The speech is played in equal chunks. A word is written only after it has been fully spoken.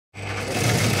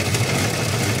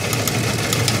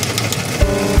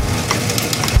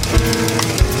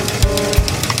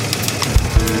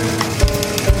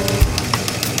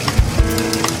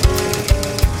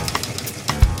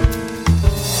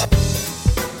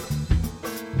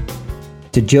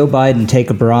Did Joe Biden take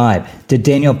a bribe? Did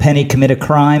Daniel Penny commit a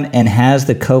crime? And has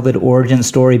the COVID origin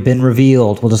story been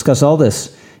revealed? We'll discuss all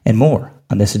this and more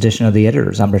on this edition of The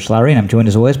Editors. I'm Rich Lowry, and I'm joined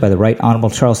as always by the Right Honorable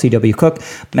Charles C.W. Cook,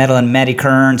 Madeline Maddie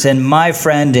Kearns, and my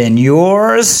friend and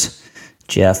yours,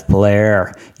 Jeff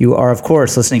Blair. You are, of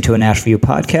course, listening to a Nashville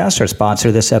podcast. Our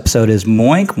sponsor this episode is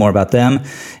Moink. More about them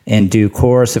in due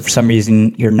course. If for some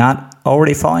reason you're not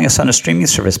already following us on a streaming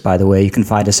service, by the way, you can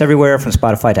find us everywhere from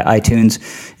Spotify to iTunes.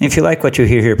 And if you like what you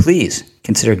hear here, please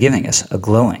consider giving us a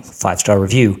glowing 5-star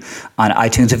review on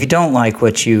iTunes. If you don't like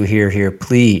what you hear here,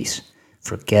 please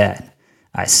forget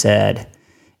I said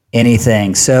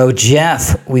anything. So,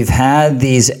 Jeff, we've had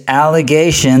these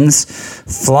allegations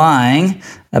flying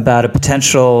about a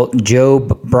potential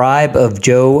bribe of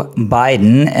Joe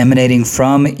Biden emanating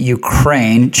from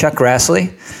Ukraine. Chuck Grassley,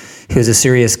 who's a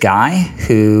serious guy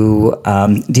who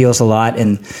deals a lot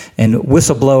in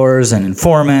whistleblowers and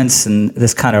informants and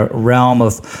this kind of realm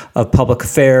of public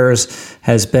affairs,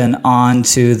 has been on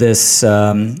to this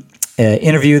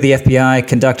interview the FBI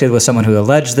conducted with someone who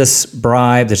alleged this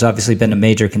bribe. There's obviously been a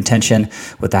major contention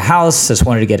with the House. Just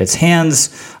wanted to get its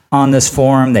hands on this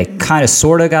form. They kind of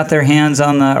sort of got their hands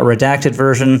on the redacted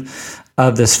version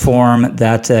of this form.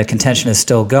 That contention is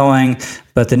still going.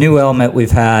 But the new element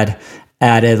we've had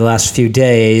added the last few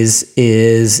days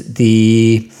is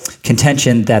the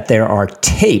contention that there are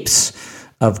tapes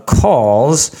of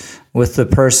calls with the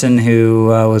person who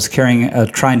was trying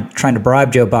to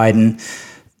bribe Joe Biden.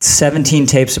 17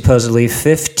 tapes supposedly,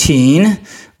 15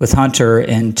 with Hunter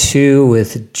and 2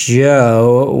 with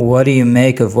Joe. What do you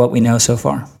make of what we know so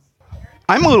far?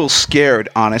 I'm a little scared,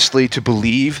 honestly, to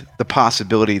believe the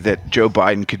possibility that Joe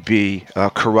Biden could be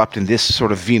corrupt in this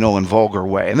sort of venal and vulgar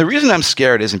way. And the reason I'm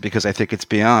scared isn't because I think it's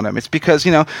beyond him. It's because,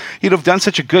 he'd have done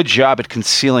such a good job at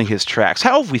concealing his tracks.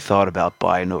 How have we thought about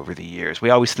Biden over the years?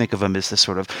 We always think of him as this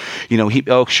sort of,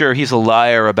 he's a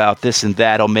liar about this and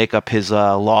that. He'll make up his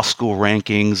law school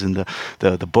rankings and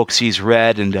the books he's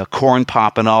read and corn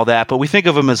pop and all that. But we think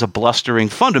of him as a blustering,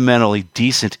 fundamentally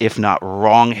decent, if not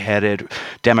wrong-headed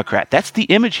Democrat. That's the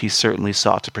image he certainly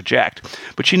sought to project.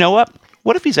 But you know what?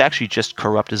 What if he's actually just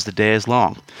corrupt as the day is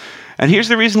long? And here's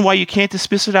the reason why you can't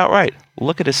dismiss it outright.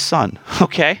 Look at his son,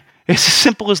 okay? It's as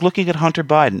simple as looking at Hunter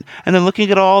Biden and then looking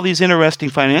at all these interesting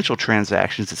financial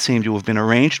transactions that seem to have been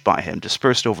arranged by him,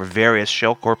 dispersed over various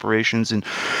shell corporations and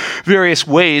various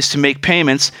ways to make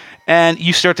payments. And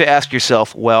you start to ask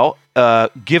yourself, well,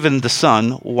 given the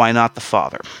son, why not the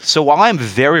father? So while I'm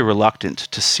very reluctant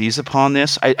to seize upon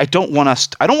this, I don't want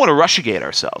to Russiagate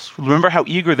ourselves. Remember how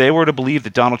eager they were to believe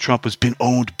that Donald Trump was been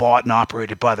owned, bought, and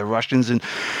operated by the Russians, and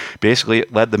basically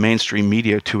it led the mainstream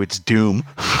media to its doom,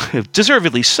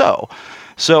 deservedly so.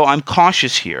 So I'm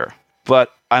cautious here,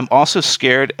 but I'm also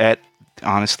scared at,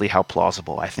 honestly, how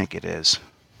plausible I think it is.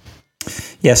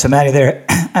 Yeah, so Maddie,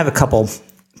 I have a couple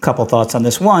thoughts on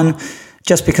this. One,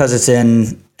 just because it's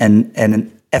in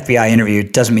an FBI interview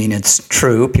doesn't mean it's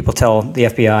true. People tell the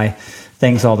FBI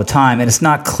things all the time, and it's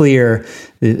not clear.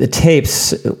 The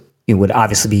tapes, it would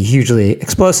obviously be hugely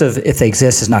explosive if they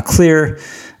exist. It's not clear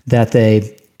that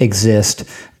they exist.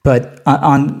 But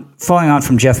following on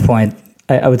from Jeff's point,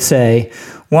 I would say,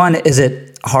 one, is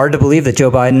it hard to believe that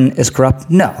Joe Biden is corrupt?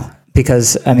 No,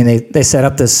 because, they set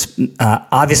up this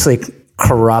obviously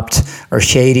corrupt or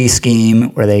shady scheme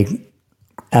where they,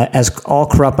 as all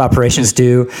corrupt operations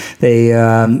do, they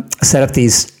set up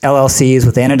these LLCs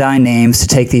with anodyne names to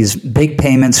take these big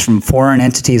payments from foreign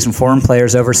entities and foreign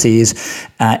players overseas,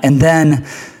 and then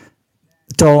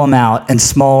dole them out in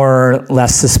smaller,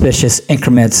 less suspicious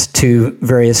increments to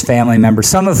various family members,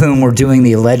 some of whom were doing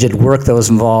the alleged work that was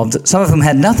involved, some of whom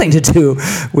had nothing to do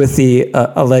with the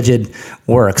alleged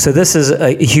work. So this is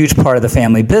a huge part of the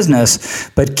family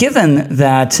business. But given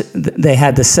that they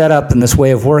had this setup and this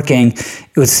way of working,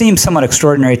 it would seem somewhat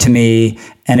extraordinary to me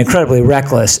and incredibly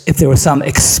reckless if there was some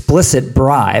explicit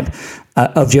bribe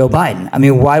of Joe Biden.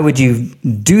 Why would you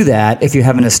do that if you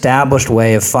have an established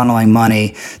way of funneling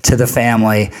money to the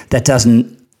family that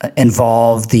doesn't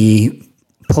involve the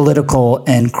political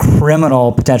and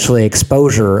criminal, potentially,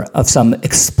 exposure of some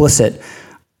explicit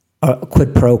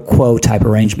quid pro quo type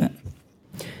arrangement?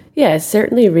 Yeah, it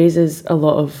certainly raises a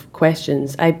lot of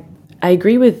questions. I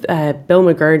agree with Bill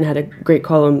McGurn had a great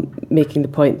column making the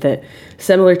point that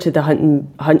similar to the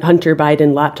Hunter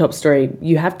Biden laptop story,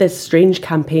 you have this strange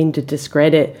campaign to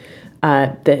discredit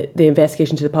the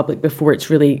investigation to the public before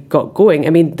it's really got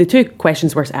going. The two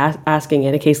questions worth asking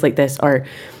in a case like this are,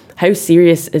 how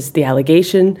serious is the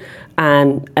allegation?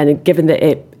 And given that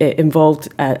it involved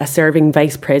a serving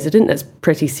vice president, that's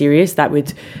pretty serious. That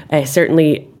would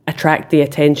certainly attract the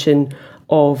attention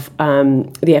of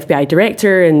the FBI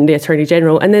director and the Attorney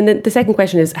General. And then the second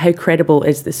question is, how credible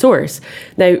is the source?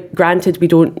 Now, granted, we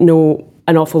don't know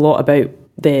an awful lot about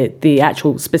the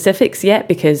actual specifics yet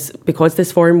because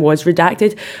this form was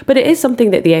redacted, but it is something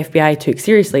that the FBI took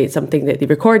seriously. It's something that they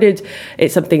recorded.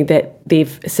 It's something that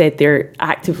they've said they're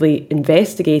actively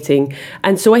investigating.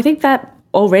 And so I think that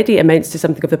already amounts to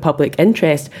something of the public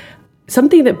interest.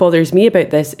 Something that bothers me about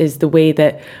this is the way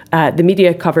that the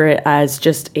media cover it as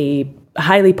just a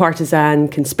highly partisan,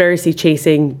 conspiracy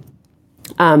chasing,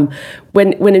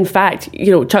 when in fact,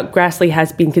 Chuck Grassley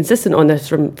has been consistent on this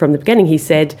from the beginning. He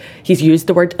said he's used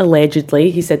the word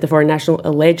allegedly. He said the foreign national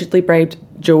allegedly bribed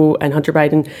Joe and Hunter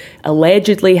Biden,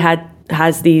 allegedly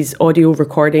has these audio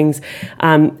recordings.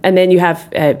 And then you have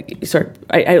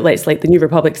outlets like the New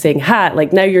Republic saying,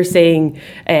 now you're saying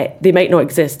they might not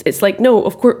exist. It's like, no,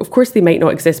 of course they might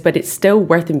not exist, but it's still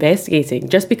worth investigating.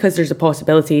 Just because there's a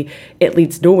possibility it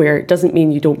leads nowhere, it doesn't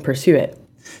mean you don't pursue it.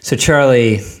 So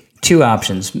Charlie, two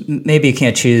options. Maybe you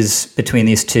can't choose between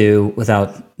these two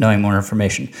without knowing more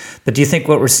information. But do you think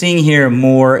what we're seeing here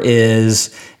more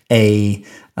is a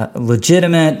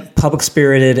legitimate,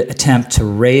 public-spirited attempt to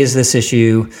raise this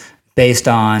issue based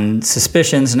on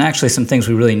suspicions and actually some things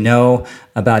we really know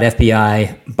about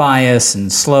FBI bias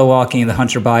and slow-walking the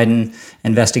Hunter Biden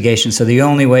investigation? So the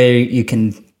only way you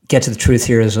can get to the truth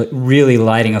here is really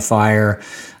lighting a fire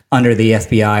under the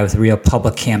FBI with a real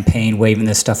public campaign, waving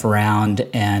this stuff around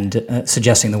and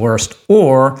suggesting the worst?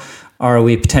 Or are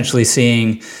we potentially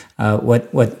seeing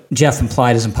what Jeff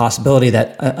implied as a possibility,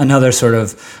 that another sort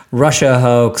of Russia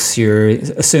hoax, you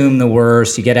assume the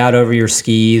worst, you get out over your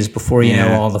skis before you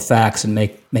know all the facts and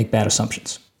make bad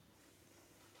assumptions?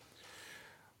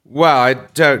 Well, I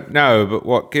don't know, but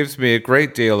what gives me a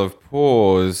great deal of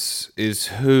pause is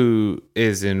who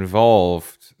is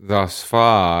involved thus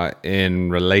far in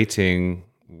relating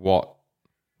what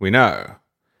we know.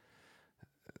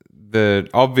 The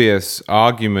obvious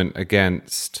argument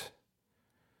against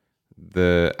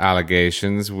the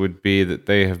allegations would be that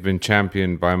they have been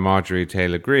championed by Marjorie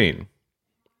Taylor Greene.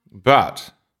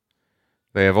 But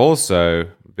they have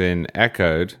also been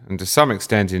echoed and to some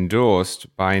extent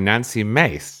endorsed by Nancy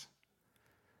Mace,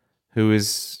 who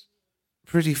is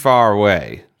pretty far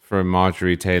away from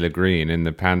Marjorie Taylor Greene in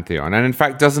the pantheon, and in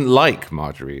fact doesn't like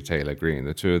Marjorie Taylor Greene.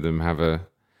 The two of them have a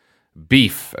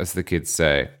beef, as the kids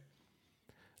say.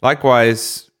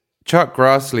 Likewise, Chuck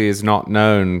Grassley is not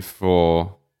known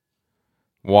for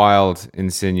wild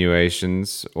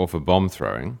insinuations or for bomb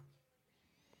throwing,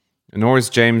 nor is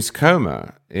James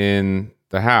Comer in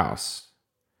the House.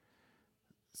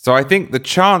 So I think the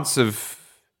chance of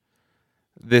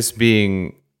this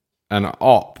being an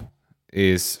op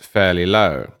is fairly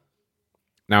low.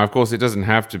 Now, of course, it doesn't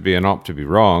have to be an op to be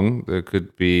wrong. There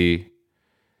could be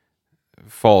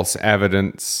false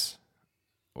evidence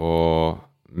or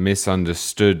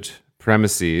misunderstood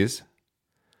premises.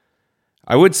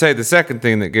 I would say the second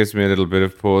thing that gives me a little bit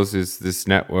of pause is this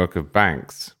network of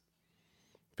banks,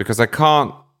 because I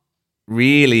can't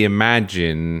really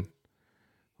imagine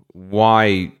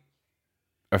why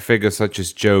a figure such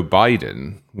as Joe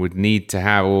Biden would need to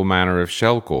have all manner of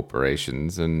shell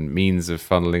corporations and means of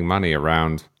funneling money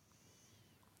around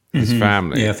his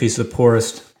family. Yeah, if he's the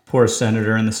poorest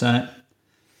senator in the Senate.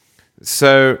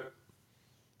 So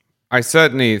I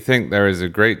certainly think there is a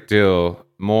great deal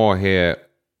more here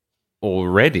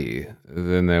already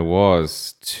than there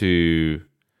was to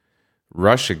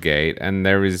Russiagate, and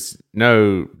there is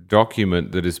no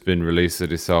document that has been released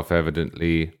that is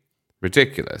self-evidently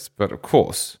ridiculous. But of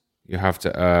course, you have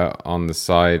to err on the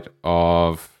side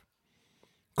of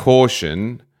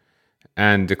caution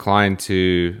and decline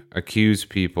to accuse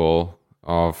people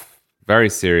of very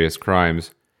serious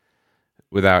crimes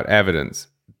without evidence.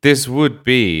 This would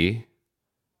be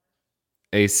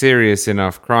a serious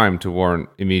enough crime to warrant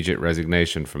immediate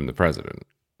resignation from the president.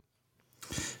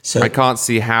 So I can't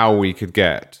see how we could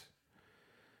get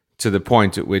to the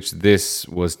point at which this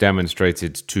was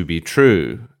demonstrated to be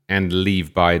true and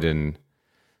leave Biden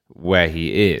where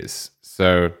he is.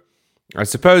 So I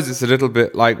suppose it's a little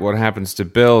bit like what happens to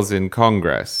bills in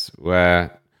Congress,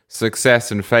 where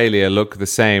success and failure look the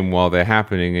same while they're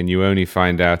happening, and you only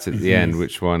find out at the end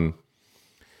which one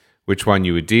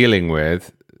you were dealing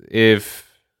with.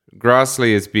 If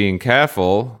Grassley is being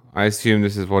careful, I assume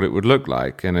this is what it would look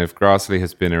like. And if Grassley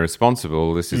has been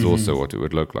irresponsible, this is also what it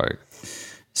would look like.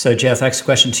 So, Jeff, next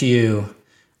question to you.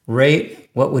 Rate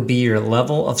what would be your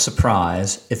level of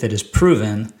surprise if it is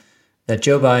proven that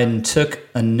Joe Biden took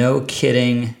a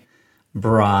no-kidding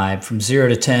bribe from 0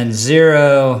 to 10.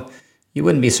 0, you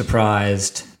wouldn't be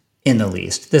surprised. in the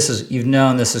least. You've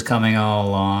known this is coming all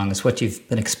along. It's what you've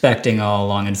been expecting all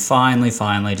along, and finally,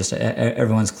 just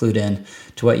everyone's clued in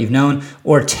to what you've known.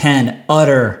 Or 10,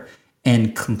 utter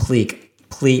and complete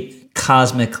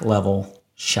cosmic level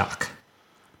shock.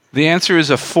 The answer is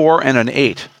a 4 and an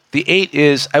 8. The 8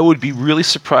 is, I would be really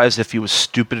surprised if he was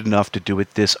stupid enough to do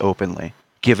it this openly,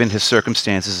 given his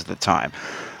circumstances at the time.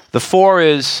 The 4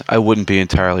 is, I wouldn't be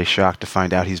entirely shocked to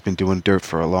find out he's been doing dirt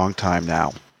for a long time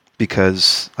now.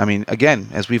 Because, I mean, again,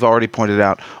 as we've already pointed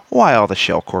out, why all the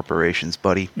shell corporations,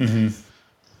 buddy?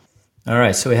 Mm-hmm. All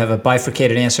right, so we have a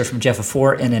bifurcated answer from Jeff, a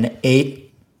 4 and an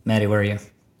 8. Maddie, where are you?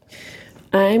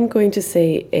 I'm going to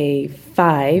say a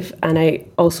 5, and I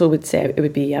also would say it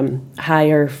would be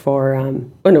higher for.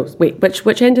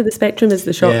 Which end of the spectrum is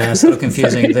the shock? Yeah, it's so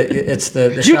confusing. It's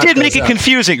the you did make it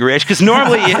confusing, Rich, because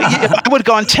normally I would have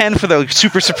gone 10 for the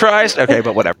super surprised. Okay,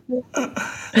 but whatever.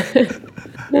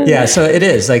 Yeah, so it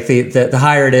is like the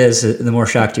higher it is, the more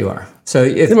shocked you are. So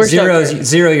if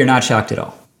zero, you're not shocked at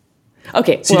all.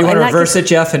 Okay. So you want to reverse it,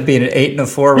 Jeff, and be an 8 and a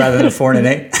 4 rather than a 4 and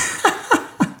an 8?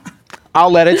 I'll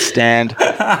let it stand.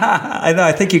 I know.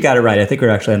 I think you got it right. I think we're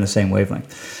actually on the same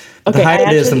wavelength. Okay, the higher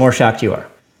it is, the more shocked you are.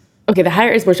 Okay, the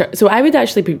higher is more shocked. So I would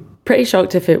actually be pretty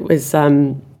shocked if it was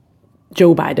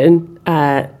Joe Biden,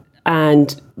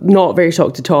 and not very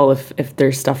shocked at all if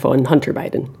there's stuff on Hunter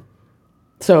Biden.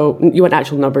 So you want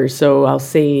actual numbers. So I'll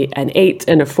say an 8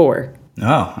 and a 4.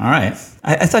 Oh, all right.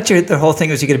 I thought the whole thing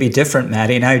was you're going to be different,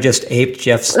 Maddie. Now you just aped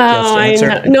Jeff's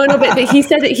answer. No, but he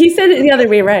said it the other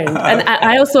way around. And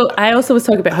I also was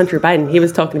talking about Hunter Biden. He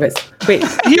was talking about. Wait,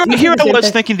 here I was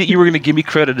thinking that you were going to give me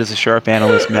credit as a sharp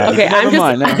analyst, Maddie. Okay, never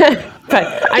mind.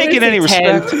 Can't get any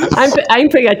respect. I'm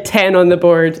putting a 10 on the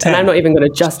board, 10. And I'm not even going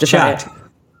to justify it.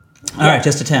 All right,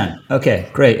 just a 10. Okay,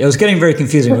 great. It was getting very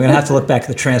confusing. We're going to have to look back at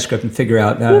the transcript and figure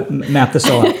out, map this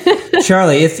all out.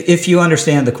 Charlie, if you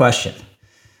understand the question,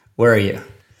 where are you?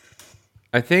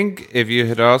 I think if you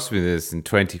had asked me this in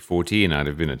 2014, I'd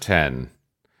have been a 10.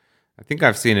 I think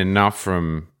I've seen enough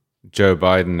from Joe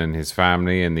Biden and his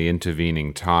family in the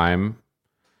intervening time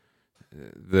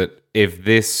that if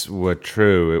this were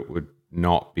true, it would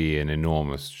not be an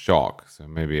enormous shock. So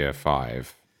maybe a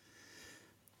 5.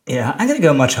 Yeah, I'm going to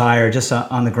go much higher just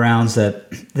on the grounds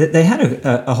that they had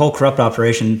a whole corrupt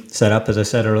operation set up, as I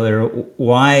said earlier.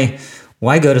 Why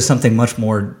go to something much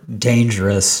more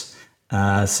dangerous?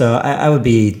 So I would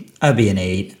be an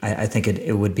 8. I think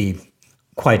it would be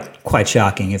quite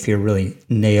shocking if you're really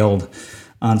nailed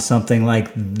on something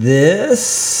like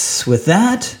this. With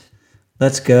that,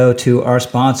 let's go to our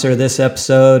sponsor this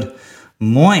episode,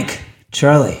 Moink.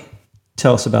 Charlie,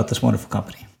 tell us about this wonderful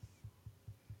company.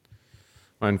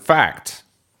 Well, in fact,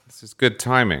 this is good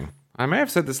timing. I may have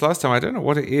said this last time. I don't know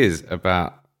what it is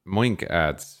about Moink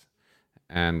ads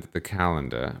and the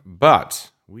calendar, but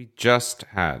we just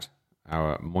had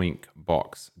our Moink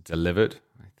box delivered,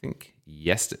 I think,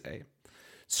 yesterday.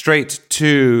 Straight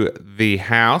to the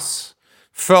house,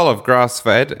 full of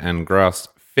grass-fed and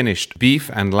grass-finished beef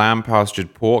and lamb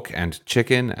pastured pork and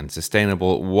chicken and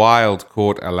sustainable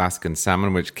wild-caught Alaskan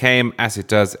salmon, which came, as it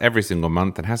does, every single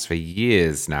month and has for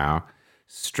years now,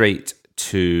 straight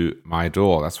to my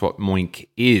door. That's what Moink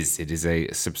is. It is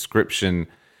a subscription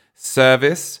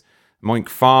service. Moink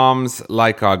farms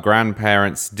like our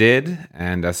grandparents did,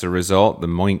 and as a result, the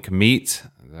Moink meat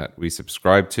that we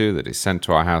subscribe to, that is sent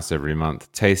to our house every month,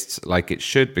 tastes like it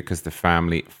should because the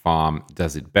family farm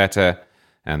does it better,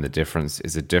 and the difference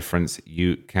is a difference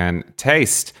you can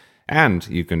taste, and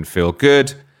you can feel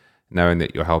good knowing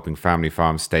that you're helping family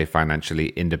farms stay financially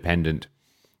independent.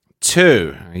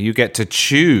 2, you get to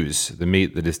choose the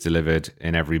meat that is delivered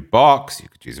in every box. You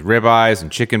could choose ribeyes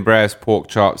and chicken breasts, pork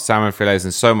chops, salmon fillets,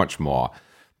 and so much more.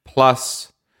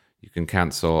 Plus, you can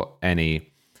cancel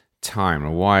any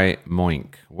time. Why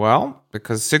Moink? Well,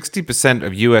 because 60%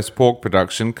 of US pork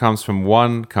production comes from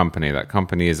one company. That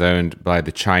company is owned by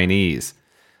the Chinese.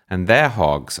 And their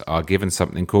hogs are given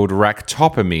something called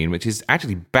ractopamine, which is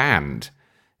actually banned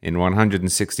in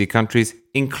 160 countries,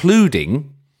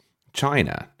 including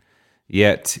China.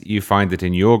 Yet you find it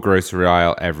in your grocery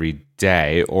aisle every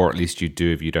day, or at least you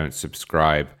do if you don't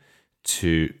subscribe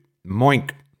to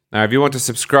Moink. Now, if you want to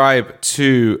subscribe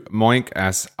to Moink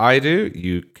as I do,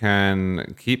 you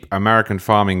can keep American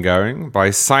farming going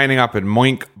by signing up at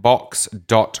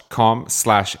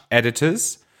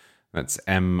moinkbox.com/editors. That's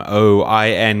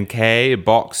MOINK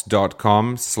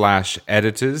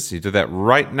box.com/editors. You do that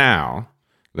right now.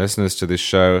 Listeners to this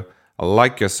show,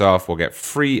 like yourself, will get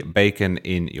free bacon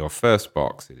in your first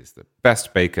box. It is the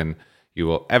best bacon you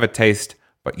will ever taste,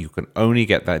 but you can only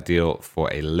get that deal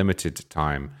for a limited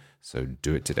time. So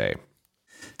do it today.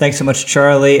 Thanks so much,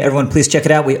 Charlie. Everyone, please check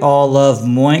it out. We all love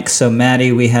Moink. So,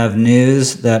 Maddie, we have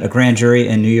news that a grand jury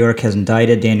in New York has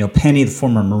indicted Daniel Penny, the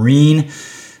former Marine,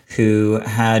 who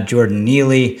had Jordan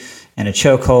Neely in a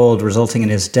chokehold, resulting in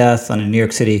his death on a New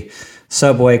York City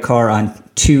subway car on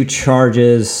 2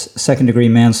 charges, second-degree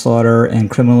manslaughter and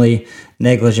criminally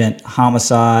negligent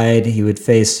homicide. He would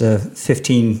face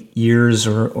 15 years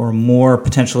or more,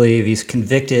 potentially, if he's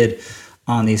convicted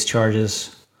on these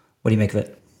charges. What do you make of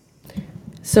it?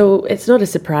 So it's not a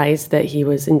surprise that he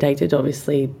was indicted.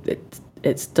 Obviously,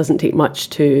 it doesn't take much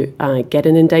to get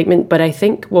an indictment. But I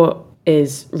think what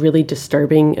is really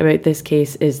disturbing about this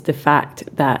case is the fact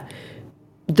that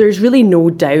there's really no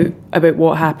doubt about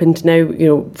what happened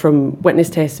now, from witness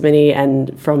testimony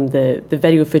and from the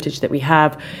video footage that we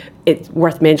have. It's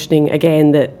worth mentioning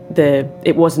again that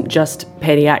it wasn't just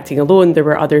Penny acting alone. There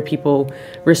were other people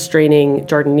restraining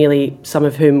Jordan Neely, some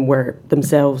of whom were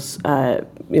themselves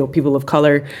people of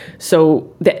colour.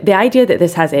 So the idea that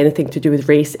this has anything to do with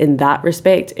race in that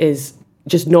respect is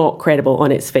just not credible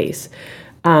on its face.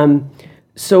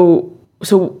 So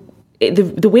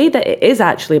the way that it is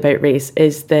actually about race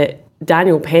is that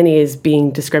Daniel Penny is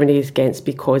being discriminated against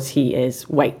because he is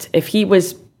white. If he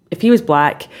was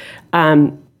black,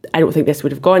 I don't think this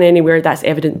would have gone anywhere. That's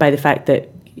evident by the fact that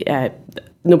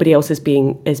nobody else is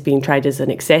being tried as an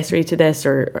accessory to this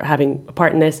or having a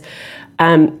part in this.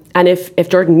 And if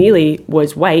Jordan Neely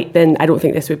was white, then I don't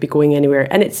think this would be going anywhere.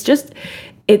 And it's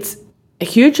a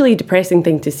hugely depressing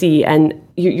thing to see. And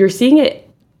you're seeing it.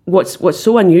 What's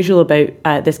so unusual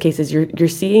about this case is you're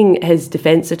seeing his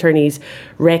defense attorneys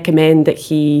recommend that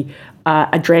he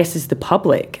addresses the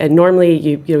public. And normally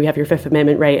you have your Fifth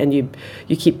Amendment right, and you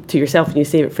keep to yourself and you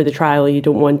save it for the trial. You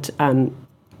don't want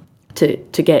to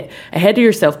get ahead of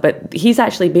yourself. But he's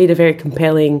actually made a very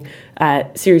compelling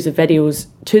series of videos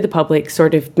to the public,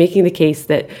 sort of making the case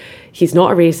that he's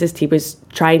not a racist. He was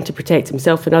trying to protect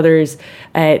himself and others.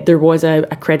 There was a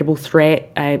credible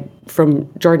threat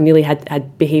from Jordan Neely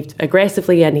had behaved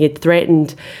aggressively, and he had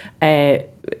threatened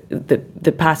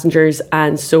the passengers,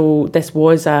 and so this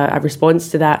was a response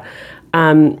to that.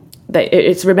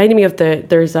 It's reminding me of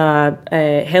there's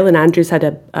Helen Andrews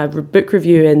had a book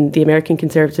review in The American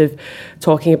Conservative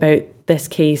talking about this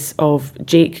case of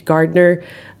Jake Gardner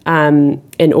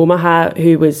in Omaha,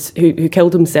 who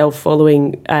killed himself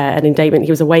following an indictment.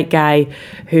 He was a white guy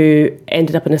who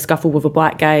ended up in a scuffle with a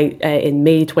black guy in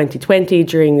May 2020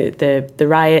 during the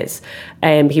riots.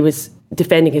 He was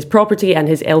defending his property and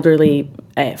his elderly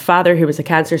father, who was a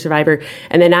cancer survivor.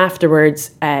 And then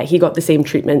afterwards, he got the same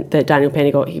treatment that Daniel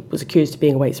Penny got. He was accused of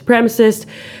being a white supremacist.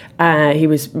 He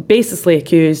was baselessly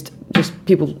accused. Just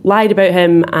people lied about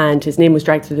him, and his name was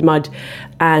dragged through the mud.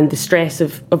 And the stress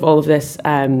of all of this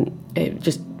it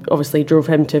just obviously drove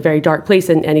him to a very dark place,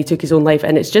 and he took his own life.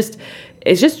 And it's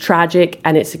just tragic,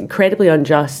 and it's incredibly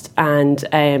unjust. And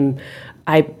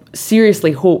I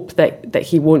seriously hope that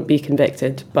he won't be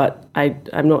convicted, but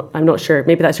I'm not sure.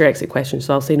 Maybe that's your exit question,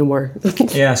 so I'll say no more.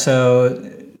 Yeah.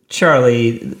 So,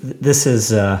 Charlie, this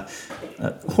is a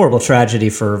horrible tragedy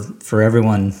for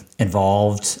everyone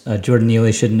involved. Jordan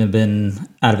Neely shouldn't have been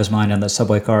out of his mind on the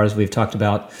subway car, as we've talked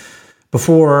about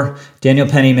before. Daniel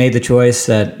Penny made the choice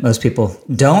that most people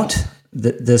don't.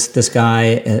 This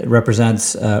guy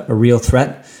represents a real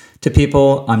threat to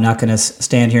people. I'm not going to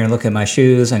stand here and look at my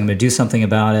shoes. I'm going to do something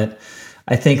about it.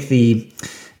 I think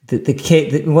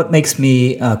what makes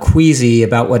me queasy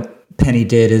about what Penny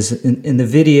did is in the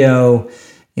video,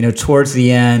 towards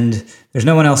the end, there's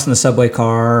no one else in the subway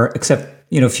car except,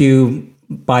 a few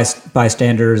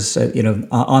bystanders,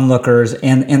 onlookers,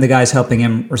 and the guys helping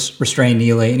him restrain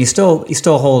Neely, and he's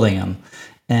still holding him.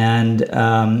 And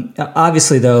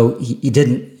obviously, though, he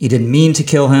didn't mean to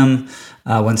kill him.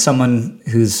 When someone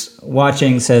who's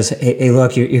watching says, hey,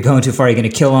 look, you're going too far, you're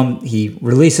going to kill him, he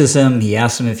releases him, he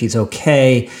asks him if he's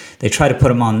okay. They try to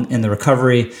put him in the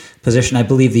recovery position. I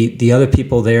believe the other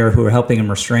people there who were helping him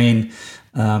restrain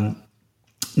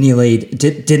Neely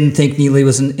didn't think Neely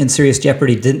was in serious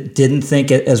jeopardy, didn't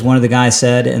think, as one of the guys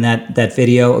said in that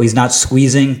video, he's not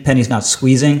squeezing, Penny's not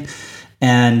squeezing.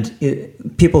 And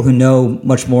people who know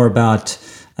much more about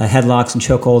headlocks and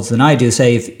chokeholds than I do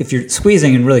say if you're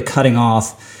squeezing and really cutting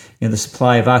off the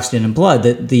supply of oxygen in blood,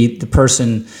 that the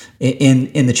person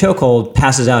in the chokehold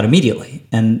passes out immediately,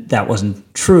 and that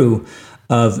wasn't true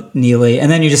of Neely.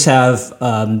 And then you just have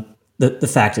the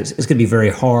fact is it's going to be very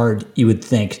hard, you would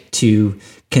think, to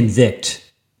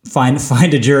find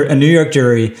a New York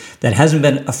jury that hasn't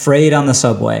been afraid on the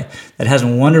subway, that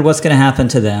hasn't wondered what's going to happen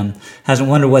to them, hasn't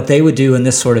wondered what they would do in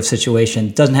this sort of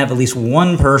situation, doesn't have at least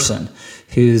one person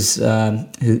who's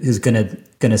going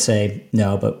to say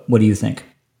no. But what do you think?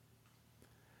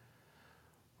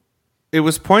 it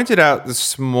was pointed out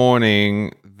this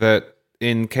morning that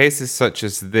in cases such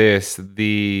as this,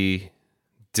 the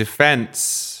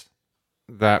defense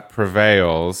that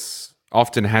prevails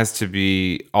often has to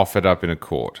be offered up in a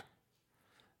court.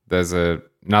 There's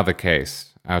another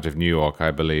case out of New York,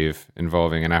 I believe,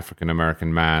 involving an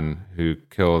African-American man who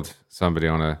killed somebody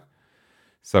on a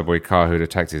subway car who'd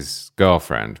attacked his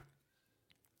girlfriend.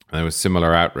 And there was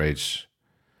similar outrage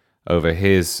over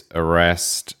his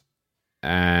arrest,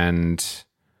 and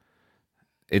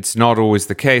it's not always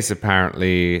the case,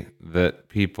 apparently, that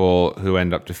people who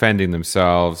end up defending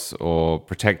themselves or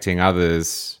protecting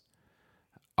others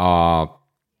are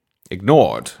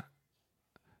ignored.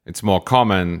 It's more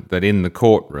common that in the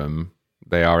courtroom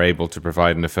they are able to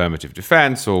provide an affirmative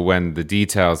defense, or when the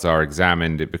details are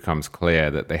examined, it becomes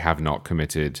clear that they have not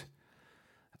committed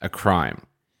a crime.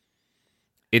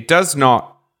 It does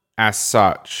not, as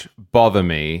such, bother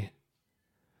me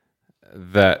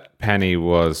that Penny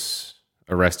was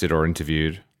arrested or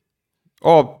interviewed,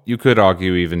 or you could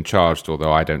argue even charged,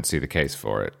 although I don't see the case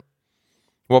for it.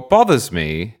 What bothers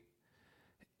me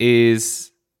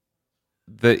is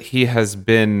that he has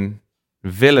been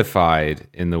vilified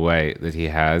in the way that he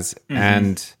has,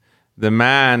 and the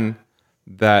man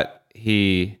that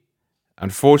he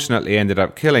unfortunately ended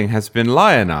up killing has been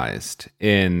lionized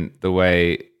in the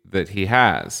way that he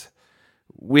has.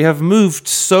 We have moved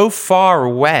so far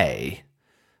away,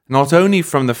 not only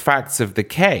from the facts of the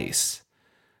case,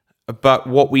 but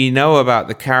what we know about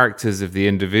the characters of the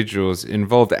individuals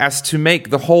involved, as to make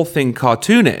the whole thing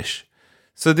cartoonish.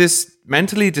 So this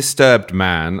mentally disturbed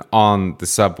man on the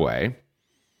subway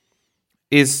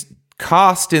is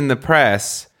cast in the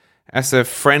press as a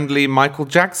friendly Michael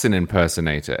Jackson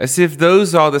impersonator, as if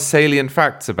those are the salient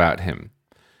facts about him.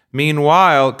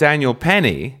 Meanwhile, Daniel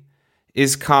Penny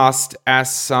is cast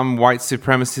as some white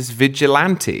supremacist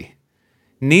vigilante,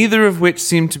 neither of which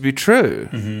seem to be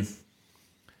true.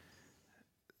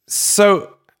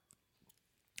 So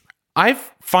I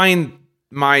find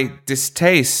my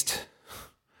distaste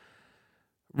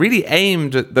really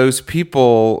aimed at those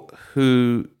people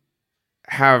who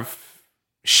have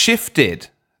shifted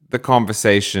the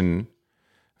conversation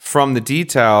from the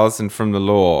details and from the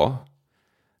law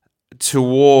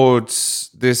towards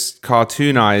this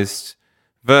cartoonized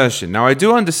version. Now, I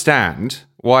do understand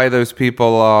why those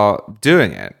people are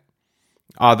doing it,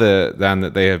 other than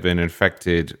that they have been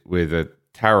infected with a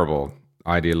terrible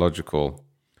ideological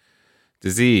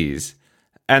disease.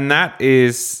 And that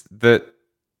is that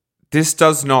this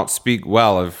does not speak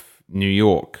well of New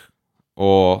York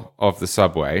or of the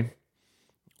subway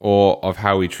or of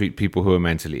how we treat people who are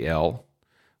mentally ill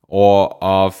or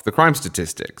of the crime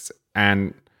statistics.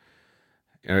 And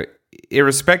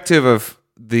irrespective of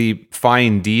the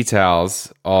fine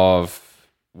details of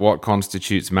what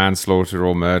constitutes manslaughter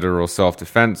or murder or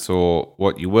self-defense or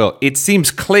what you will, it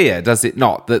seems clear, does it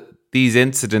not, that these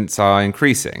incidents are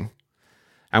increasing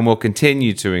and will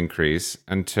continue to increase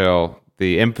until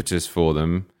the impetus for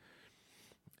them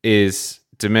is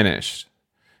diminished.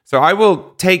 So I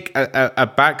will take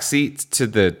a backseat to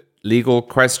the legal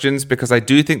questions because I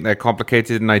do think they're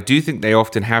complicated, and I do think they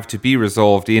often have to be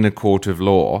resolved in a court of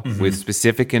law with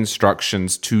specific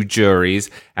instructions to juries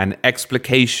and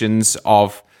explications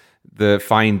of the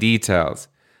fine details.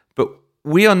 But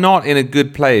we are not in a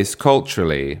good place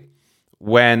culturally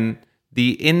when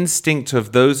the instinct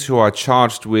of those who are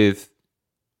charged with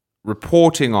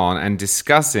reporting on and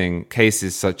discussing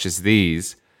cases such as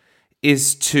these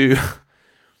is to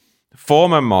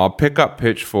form a mob, pick up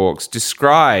pitchforks,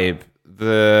 describe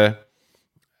the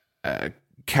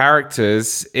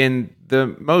characters in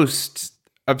the most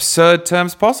absurd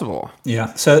terms possible.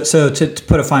 Yeah. So to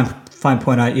put a fine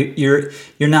point on it, you're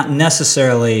not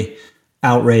necessarily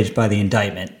outraged by the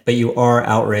indictment, but you are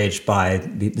outraged by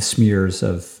the smears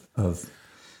of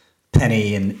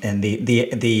Penny and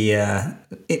the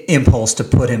impulse to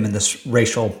put him in this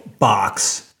racial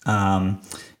box and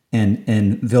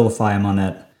vilify him on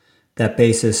that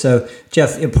basis. So,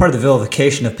 Jeff, part of the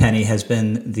vilification of Penny has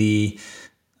been the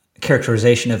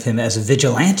characterization of him as a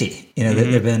vigilante. There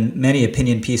have been many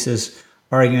opinion pieces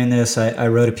arguing this. I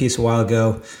wrote a piece a while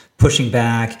ago pushing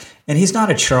back, and he's not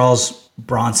a Charles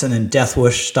Bronson and Death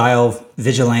Wish style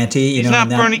vigilante. He's not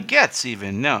Bernie Goetz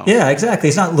even, no. Yeah, exactly.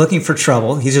 He's not looking for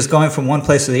trouble. He's just going from one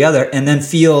place to the other and then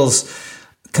feels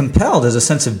compelled as a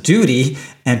sense of duty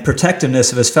and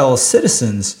protectiveness of his fellow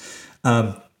citizens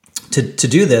to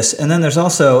do this. And then there's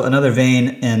also another vein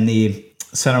in the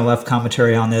center-left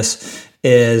commentary on this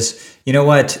is, you know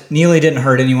what, Neely didn't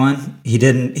hurt anyone. He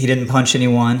didn't punch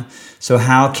anyone. So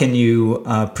how can you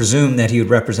presume that he would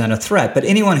represent a threat? But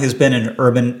anyone who's been in an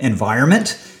urban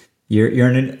environment, you're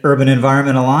in an urban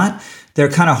environment a lot. They're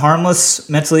kind of harmless,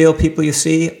 mentally ill people you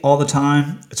see all the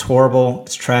time. It's horrible.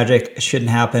 It's tragic. It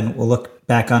shouldn't happen. We'll look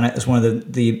back on it as one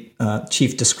of the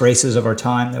chief disgraces of our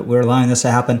time that we're allowing this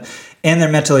to happen. And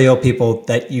they're mentally ill people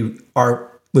that you are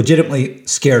legitimately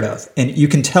scared of. And you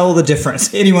can tell the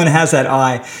difference. Anyone has that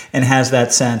eye and has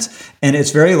that sense. And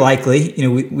it's very likely,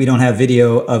 we don't have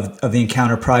video of the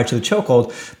encounter prior to the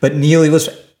chokehold, but Neely was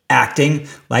acting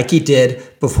like he did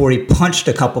before he punched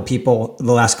a couple people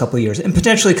the last couple of years and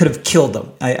potentially could have killed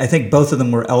them. I think both of them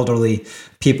were elderly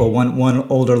people. One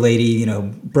older lady,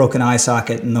 broken eye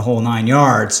socket and the whole 9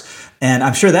 yards. And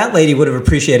I'm sure that lady would have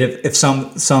appreciated if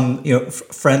some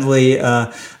friendly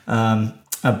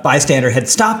bystander had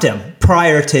stopped him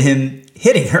prior to him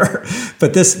hitting her.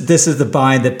 But this is the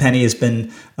bind that Penny has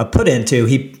been put into.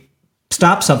 He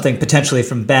stopped something potentially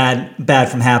from bad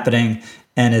from happening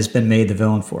and has been made the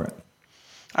villain for it.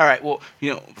 All right. Well,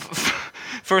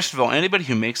 first of all, anybody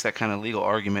who makes that kind of legal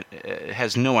argument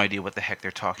has no idea what the heck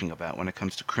they're talking about when it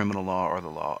comes to criminal law or the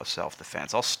law of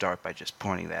self-defense. I'll start by just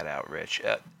pointing that out, Rich.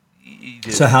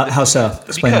 So how so?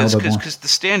 Explain a little bit more. Because the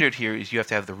standard here is you have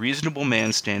to have the reasonable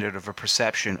man standard of a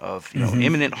perception of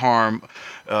imminent harm,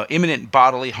 imminent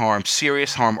bodily harm,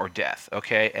 serious harm, or death.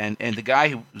 Okay, and the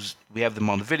guy we have them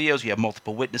on the videos. You have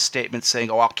multiple witness statements saying,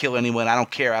 "Oh, I'll kill anyone. I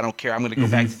don't care. I'm going to go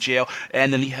back to jail."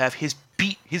 And then you have his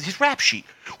rap sheet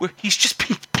where he's just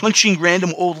been punching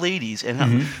random old ladies,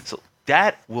 and so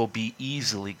that will be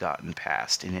easily gotten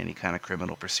past in any kind of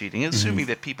criminal proceeding, assuming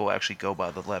that people actually go by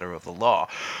the letter of the law.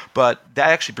 But that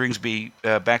actually brings me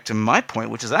back to my point,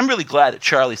 which is I'm really glad that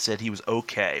Charlie said he was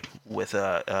okay with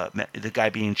the guy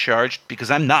being charged,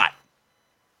 because I'm not.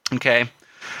 Okay?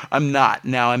 I'm not.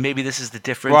 Now, and maybe this is the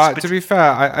difference. Well, to be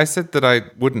fair, I said that I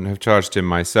wouldn't have charged him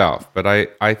myself, but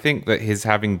I think that his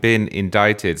having been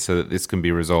indicted so that this can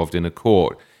be resolved in a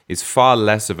court is far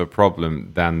less of a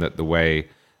problem than that the way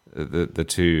the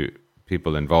two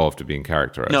people involved are being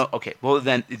characterized. No, okay. Well,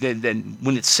 then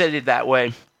when it's said that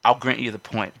way, I'll grant you the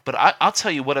point. But I'll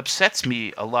tell you what upsets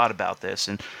me a lot about this,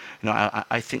 and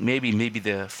I think maybe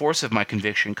the force of my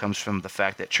conviction comes from the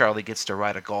fact that Charlie gets to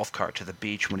ride a golf cart to the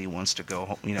beach when he wants to go,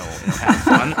 have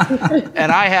fun,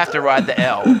 and I have to ride the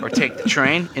L or take the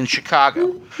train in Chicago,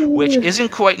 which isn't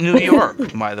quite New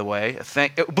York, by the way.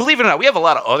 Believe it or not, we have a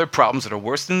lot of other problems that are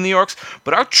worse than New York's,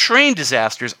 but our train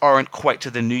disasters aren't quite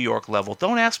to the New York level.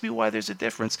 Don't ask me why there's a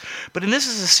difference. But this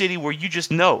is a city where you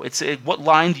just know what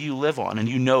line do you live on, and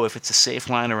you know if it's a safe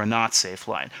line or a not safe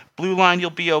line. Blue line, you'll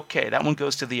be okay. That one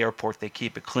goes to the airport. They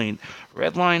keep it clean.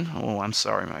 Red line, oh, I'm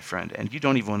sorry, my friend. And you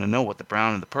don't even want to know what the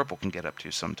brown and the purple can get up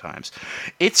to sometimes.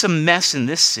 It's a mess in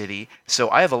this city, so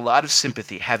I have a lot of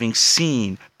sympathy having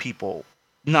seen people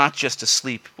not just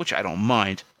asleep, which I don't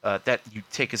mind, that you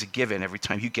take as a given every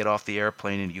time you get off the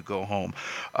airplane and you go home.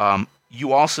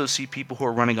 You also see people who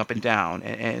are running up and down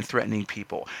and threatening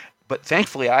people. But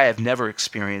thankfully, I have never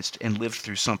experienced and lived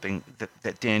through something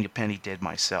that Daniel Penny did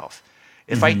myself.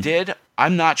 If I did,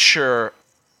 I'm not sure.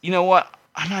 You know what?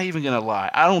 I'm not even going to lie.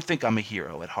 I don't think I'm a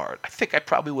hero at heart. I think I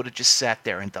probably would have just sat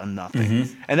there and done nothing.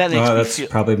 And that makes me feel...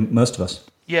 probably most of us.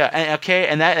 Yeah,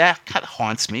 and that kind of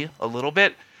haunts me a little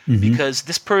bit, because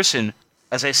this person,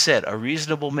 as I said, a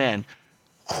reasonable man,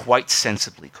 quite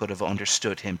sensibly could have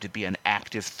understood him to be an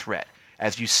active threat.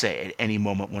 As you say, at any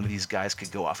moment, one of these guys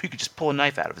could go off. He could just pull a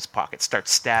knife out of his pocket, start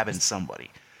stabbing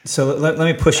somebody. So let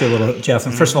me push you a little, Jeff.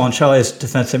 And first of all, in Charlie's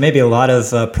defense, there may be a lot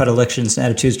of predilections and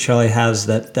attitudes Charlie has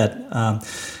that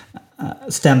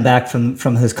stem back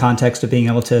from his context of being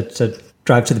able to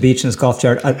drive to the beach in his golf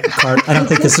cart. I don't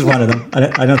think this is one of them.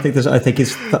 I don't think this. I think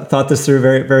he's thought this through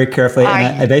very, very carefully.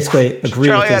 And I basically agree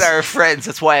Charlie with this. Charlie and I are friends.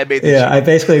 That's why I made this. Yeah, I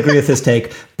basically agree with his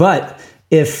take. But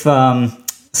if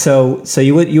so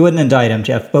you wouldn't indict him,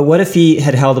 Jeff. But what if he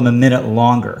had held him a minute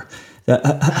longer?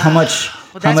 How much?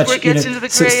 Well, that's where it gets into the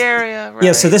gray area, right?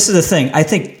 Yeah, so this is the thing. I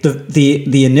think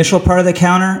the initial part of the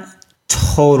counter,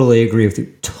 totally agree with you.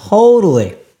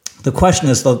 Totally. The question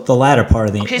is the latter part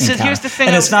of the encounter. So here's the thing.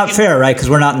 And it's not fair, right? Because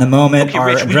we're not in the moment. Okay, our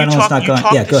Rich, adrenaline's not going.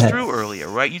 Yeah, go ahead. You talked this through earlier,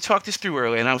 right? You talked this through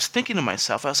earlier, and I was thinking to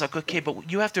myself, I was like, okay,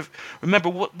 but you have to remember,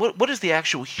 what is the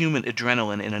actual human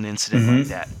adrenaline in an incident like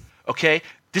that? Okay?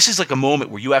 This is like a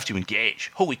moment where you have to engage.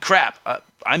 Holy crap,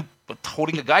 I'm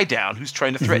holding a guy down who's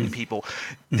trying to threaten people.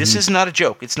 This is not a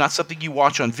joke. It's not something you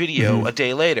watch on video a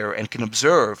day later and can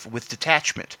observe with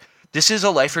detachment. This is a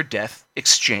life or death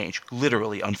exchange.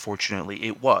 Literally, unfortunately,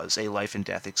 it was a life and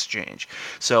death exchange.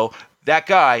 So that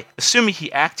guy, assuming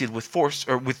he acted with force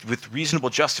or with reasonable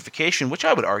justification, which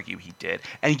I would argue he did.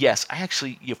 And yes, I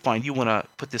actually, you find you want to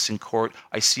put this in court.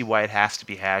 I see why it has to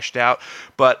be hashed out,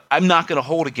 but I'm not going to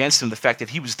hold against him the fact that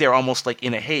he was there almost like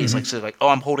in a haze, like oh,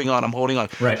 I'm holding on.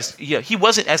 Right. Just, he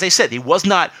wasn't, as I said, he was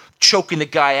not choking the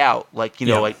guy out like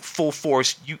like full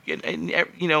force.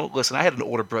 Listen, I had an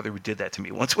older brother who did that to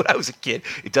me once when I was a kid.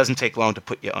 It doesn't take long to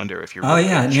put you under if you're. Oh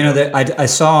yeah, I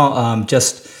saw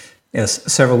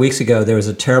several weeks ago, there was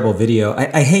a terrible video.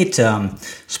 I hate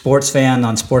sports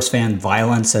fan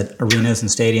violence at arenas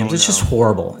and stadiums. It's just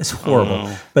horrible. It's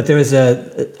horrible. But there was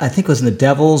I think it was in the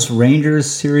Devils Rangers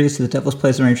series. The Devils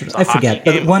plays the Rangers. I forget.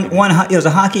 But it was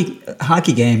a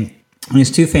hockey game. And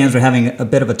these two fans were having a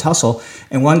bit of a tussle,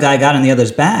 and one guy got on the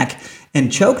other's back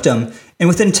and choked him. And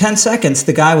within 10 seconds,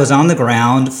 the guy was on the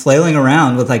ground, flailing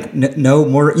around with no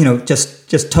more,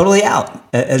 just totally out,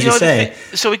 as you say.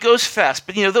 So it goes fast,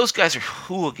 but those guys are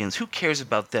hooligans. Who cares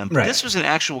about them? But right. This was an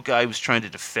actual guy who was trying to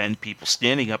defend people,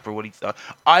 standing up for what he thought.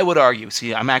 I would argue.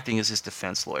 See, I'm acting as his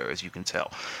defense lawyer, as you can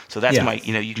tell. So that's my,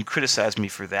 you can criticize me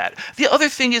for that. The other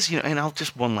thing is, and I'll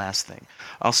just one last thing.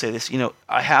 I'll say this.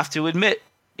 I have to admit.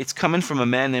 It's coming from a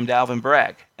man named Alvin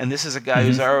Bragg. And this is a guy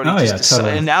who's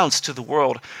already announced to the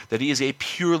world that he is a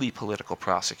purely political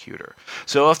prosecutor.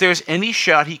 So if there's any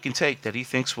shot he can take that he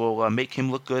thinks will make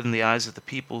him look good in the eyes of the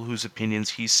people whose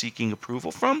opinions he's seeking approval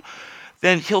from,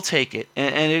 then he'll take it.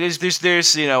 And it is,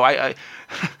 there's I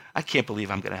can't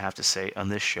believe I'm going to have to say on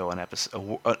this show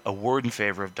a word in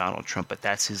favor of Donald Trump, but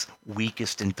that's his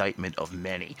weakest indictment of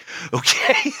many.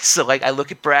 Okay? So I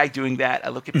look at Bragg doing that. I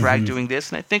look at Bragg doing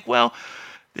this, and I think, well,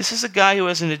 this is a guy who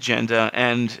has an agenda,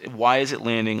 and why is it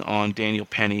landing on Daniel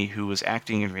Penny, who is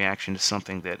acting in reaction to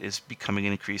something that is becoming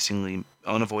an increasingly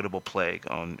unavoidable plague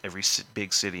on every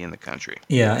big city in the country?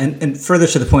 Yeah, and further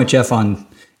to the point, Jeff, on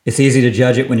it's easy to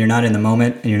judge it when you're not in the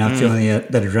moment and you're not feeling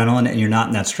that adrenaline and you're not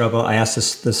in that struggle. I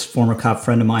asked this former cop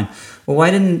friend of mine, well,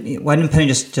 why didn't Penny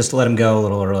just let him go a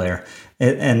little earlier?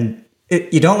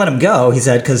 You don't let him go, he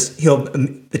said, because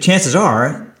the chances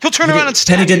are he'll turn around and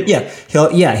stab you.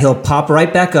 He'll pop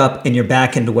right back up, and you're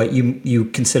back into what you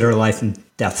consider a life and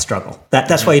death struggle.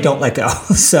 That's why you don't let go.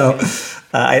 So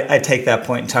I take that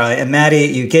point entirely. And Maddie,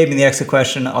 you gave me the exit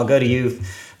question. I'll go to you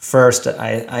first.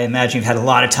 I imagine you've had a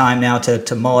lot of time now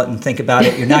to mull it and think about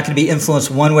it. You're not going to be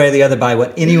influenced one way or the other by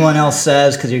what anyone else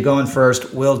says because you're going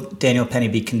first. Will Daniel Penny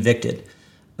be convicted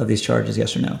of these charges?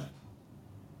 Yes or no?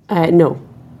 No.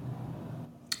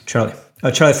 Charlie.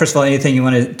 Charlie, first of all, anything you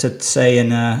wanted to say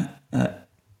in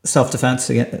self-defense?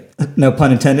 Again, no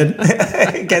pun intended,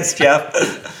 against Jeff?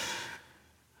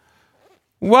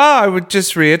 Well, I would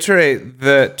just reiterate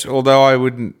that although I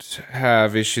wouldn't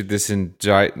have issued this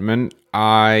indictment,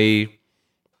 I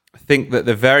think that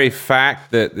the very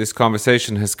fact that this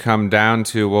conversation has come down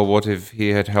to, well, what if he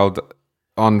had held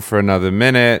on for another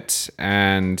minute,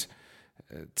 and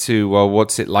to, well,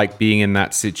 what's it like being in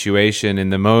that situation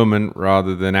in the moment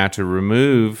rather than at a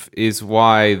remove, is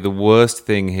why the worst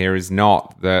thing here is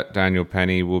not that Daniel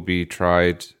Penny will be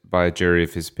tried by a jury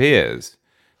of his peers.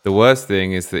 The worst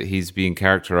thing is that he's being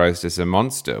characterized as a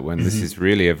monster when this is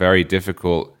really a very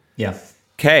difficult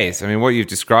case. I mean, what you've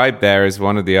described there is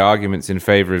one of the arguments in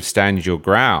favor of stand your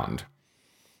ground.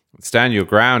 Stand your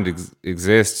ground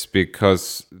exists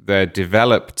because they're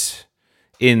developed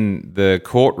in the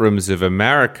courtrooms of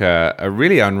America a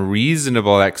really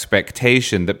unreasonable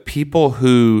expectation that people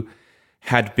who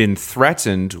had been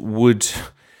threatened would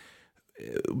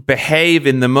behave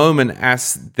in the moment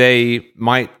as they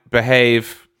might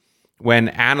behave when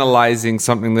analyzing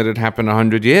something that had happened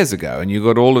 100 years ago. And you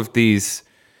got all of these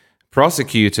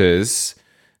prosecutors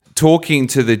talking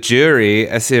to the jury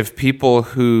as if people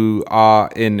who are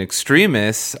in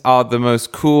extremis are the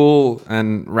most cool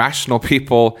and rational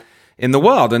people in the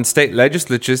world. And state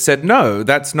legislatures said, no,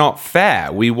 that's not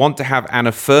fair. We want to have an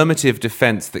affirmative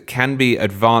defense that can be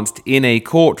advanced in a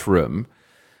courtroom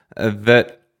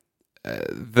that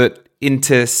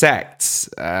interdicts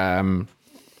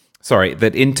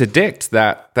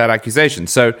that accusation.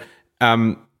 So,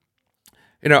 I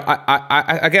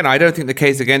don't think the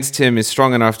case against him is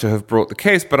strong enough to have brought the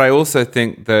case, but I also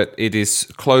think that it is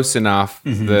close enough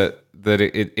that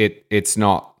it's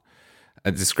not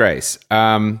a disgrace.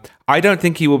 I don't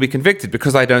think he will be convicted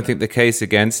because I don't think the case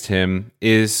against him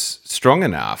is strong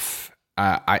enough.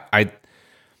 I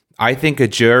think a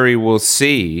jury will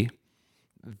see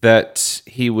that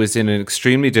he was in an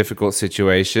extremely difficult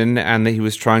situation and that he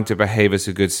was trying to behave as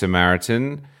a good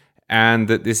Samaritan, and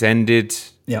that this ended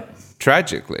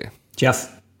tragically.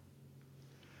 Jeff?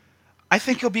 I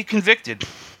think he'll be convicted.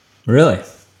 Really?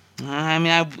 I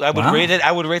mean, I would Wow. rate it.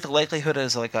 I would rate the likelihood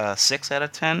as like a 6 out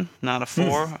of 10, not a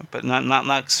 4, but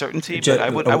not certainty. Ju-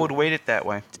 But I would weight it that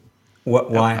way.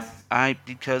 Why?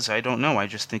 Because I don't know. I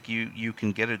just think you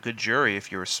can get a good jury if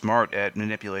you're smart at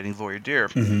manipulating voir dire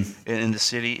in the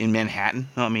city in Manhattan.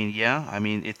 I mean, yeah. I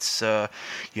mean, it's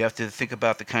you have to think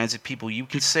about the kinds of people you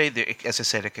can say. That, as I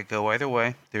said, it could go either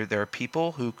way. There are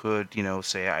people who could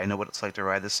say, I know what it's like to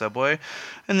ride the subway,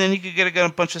 and then you could get a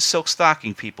bunch of silk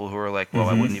stocking people who are like, well,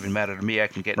 it wouldn't even matter to me. I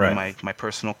can get in my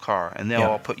personal car, and they'll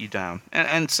all put you down.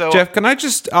 And so, Jeff, can I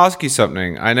just ask you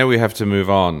something? I know we have to move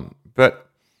on, but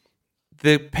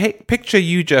the picture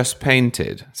you just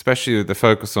painted, especially with the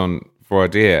focus on voir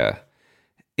dire,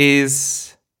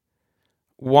 is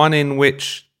one in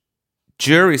which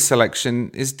jury selection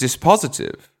is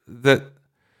dispositive, that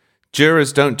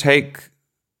jurors don't take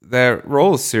their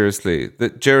roles seriously,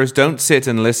 that jurors don't sit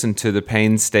and listen to the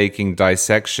painstaking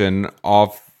dissection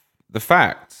of the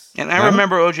facts. and I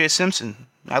remember O.J. Simpson.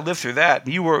 I lived through that.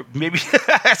 You were maybe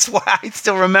that's why I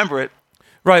still remember it.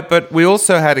 Right, but we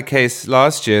also had a case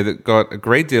last year that got a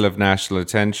great deal of national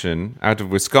attention out of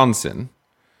Wisconsin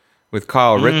with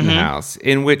Kyle Rittenhouse,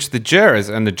 in which the jurors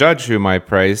and the judge whom I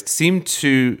praised seemed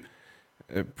to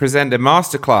present a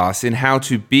masterclass in how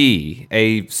to be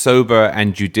a sober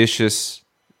and judicious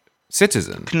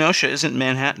citizen. Kenosha isn't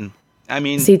Manhattan. I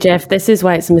mean, See, Jeff, this is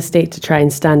why it's a mistake to try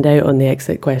and stand out on the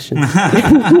exit questions.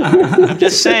 I'm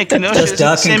just saying, Kenosha Just isn't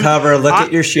duck the and same- cover. Look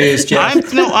at your shoes, Jeff. I'm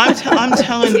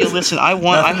telling you. Listen, I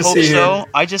Nothing to hope see so. here.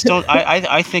 I just don't.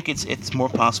 I think it's more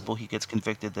possible he gets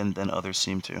convicted than others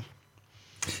seem to.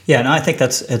 Yeah, no, I think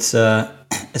it's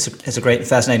a great and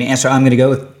fascinating answer. I'm going to go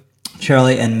with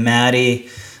Charlie and Maddie,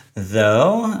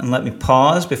 though, and let me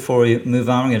pause before we move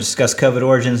on. We're going to discuss COVID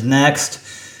origins next.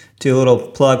 Do a little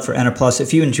plug for Enter Plus.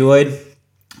 If you enjoyed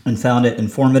and found it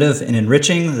informative and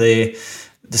enriching, the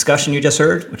discussion you just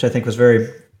heard, which I think was very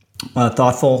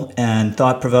thoughtful and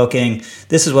thought-provoking,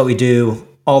 this is what we do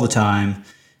all the time.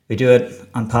 We do it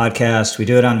on podcasts, we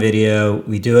do it on video,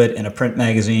 we do it in a print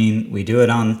magazine, we do it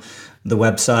on the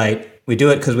website. We do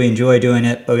it because we enjoy doing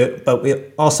it, but we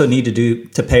also need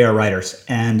to pay our writers.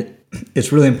 And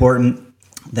it's really important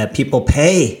that people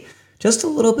pay just a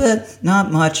little bit,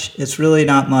 not much. It's really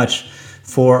not much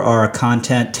for our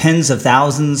content. Tens of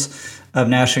thousands of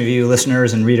National Review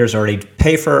listeners and readers already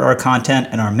pay for our content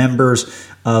and are members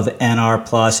of NR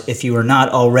Plus. If you are not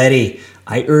already,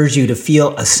 I urge you to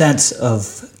feel a sense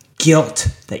of guilt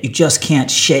that you just can't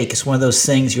shake. It's one of those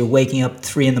things, you're waking up at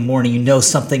 3 a.m, you know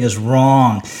something is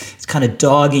wrong. It's kind of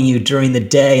dogging you during the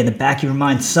day. In the back of your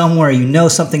mind somewhere, you know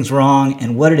something's wrong,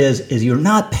 and what it is you're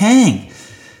not paying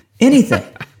anything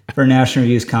for National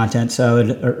Review's content. So I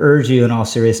would urge you in all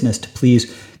seriousness to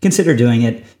please consider doing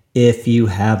it if you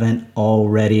haven't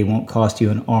already. It won't cost you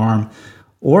an arm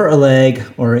or a leg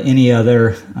or any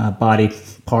other body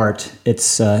part.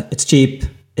 It's cheap.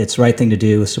 It's the right thing to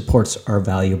do. It supports our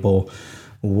valuable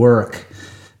work.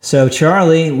 So,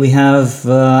 Charlie, we have.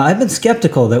 I've been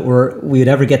skeptical that we would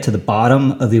ever get to the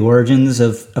bottom of the origins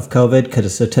of COVID because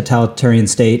it's a totalitarian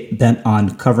state bent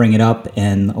on covering it up,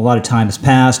 and a lot of time has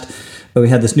passed. But we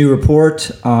had this new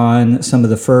report on some of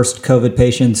the first COVID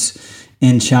patients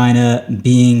in China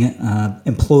being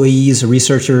employees,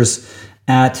 researchers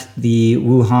at the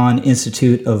Wuhan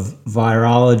Institute of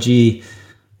Virology.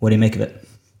 What do you make of it?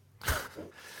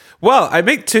 Well, I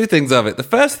make two things of it. The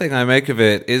first thing I make of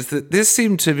it is that this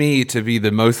seemed to me to be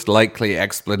the most likely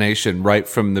explanation right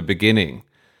from the beginning.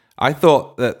 I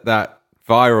thought that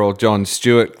viral Jon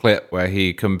Stewart clip where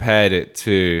he compared it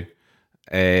to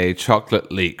a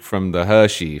chocolate leak from the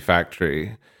Hershey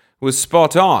factory was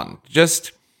spot on.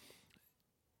 Just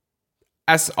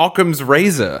as Occam's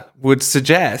razor would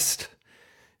suggest,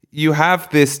 you have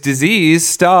this disease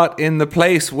start in the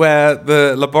place where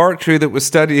the laboratory that was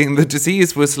studying the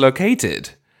disease was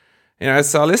located. You know,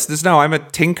 as our listeners know, I'm a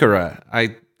tinkerer.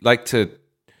 I like to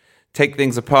take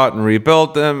things apart and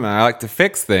rebuild them. I like to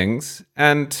fix things.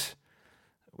 And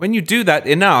when you do that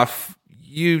enough,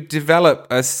 you develop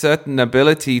a certain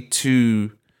ability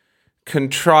to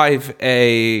contrive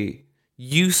a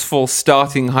useful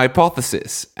starting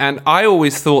hypothesis. And I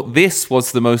always thought this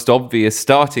was the most obvious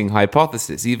starting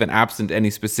hypothesis, even absent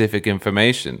any specific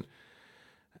information,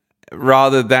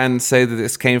 rather than say that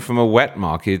this came from a wet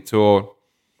market or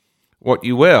what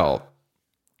you will.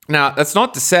 Now, that's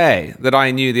not to say that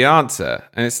I knew the answer,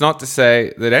 and it's not to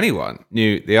say that anyone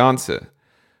knew the answer,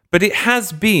 but it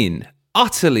has been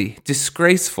utterly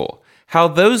disgraceful how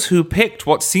those who picked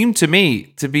what seemed to me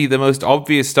to be the most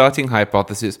obvious starting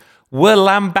hypothesis were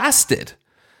lambasted,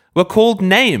 were called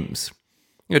names.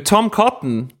 You know, Tom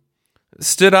Cotton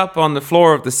stood up on the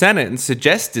floor of the Senate and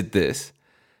suggested this,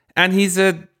 And he's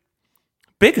a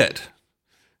bigot.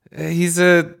 He's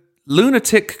a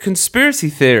lunatic conspiracy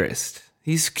theorist.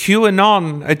 He's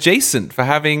QAnon adjacent for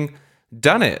having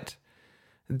done it.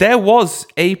 There was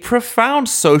a profound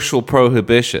social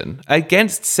prohibition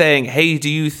against saying, hey, do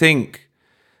you think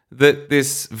that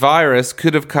this virus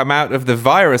could have come out of the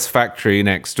virus factory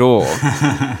next door?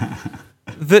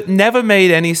 That never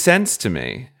made any sense to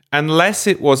me, unless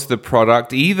it was the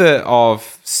product either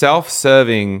of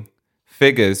self-serving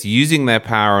figures using their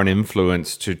power and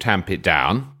influence to tamp it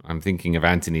down. I'm thinking of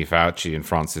Anthony Fauci and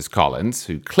Francis Collins,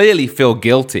 who clearly feel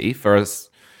guilty for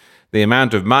the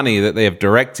amount of money that they have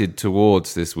directed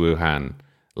towards this Wuhan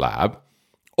lab,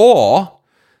 or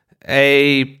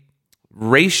a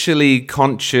racially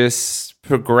conscious,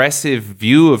 progressive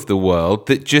view of the world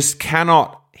that just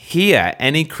cannot hear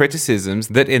any criticisms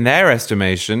that, in their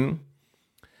estimation,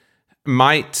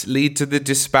 might lead to the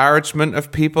disparagement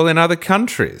of people in other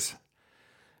countries.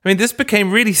 I mean, this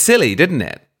became really silly, didn't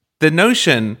it? The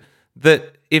notion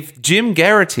that if Jim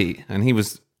Geraghty, and he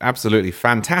was absolutely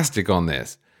fantastic on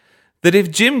this, that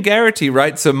if Jim Geraghty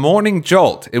writes a Morning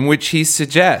Jolt in which he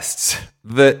suggests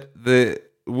that the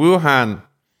Wuhan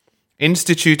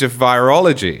Institute of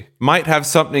Virology might have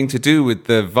something to do with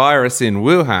the virus in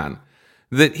Wuhan,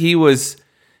 that he was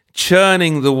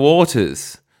churning the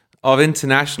waters of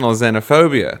international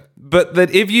xenophobia, but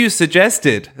that if you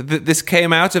suggested that this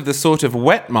came out of the sort of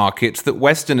wet markets that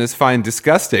Westerners find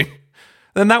disgusting,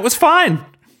 then that was fine.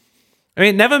 I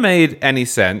mean, it never made any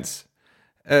sense.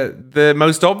 The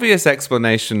most obvious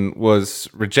explanation was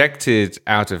rejected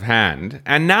out of hand.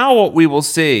 And now what we will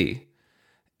see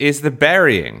is the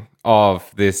burying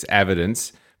of this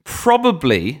evidence,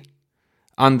 probably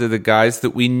under the guise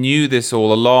that we knew this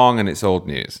all along and it's old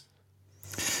news.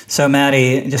 So,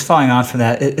 Maddie, just following on from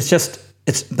that,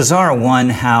 it's bizarre, one,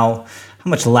 how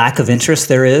much lack of interest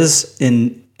there is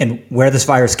in where this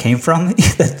virus came from.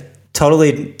 That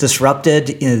totally disrupted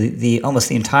the almost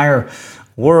the entire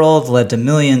world, led to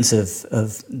millions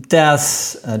of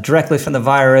deaths directly from the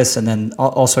virus, and then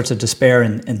all sorts of despair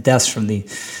and deaths from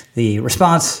the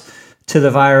response to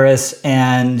the virus.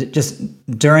 And just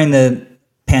during the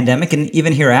pandemic, and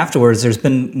even here afterwards, there's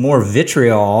been more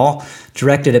vitriol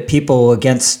directed at people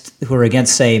who are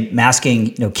against, say,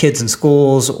 masking, kids in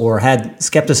schools, or had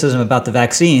skepticism about the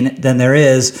vaccine, than there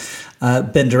is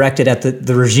been directed at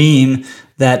the regime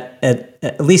that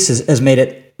at least has made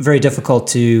it very difficult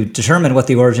to determine what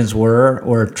the origins were,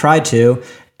 or tried to,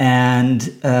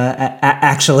 and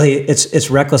actually its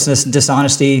recklessness and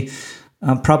dishonesty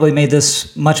probably made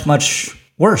this much, much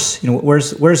worse.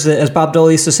 Where's the, as Bob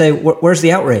Dole used to say, where's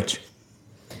the outrage?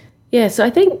 Yeah, so I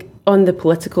think on the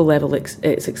political level,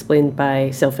 it's explained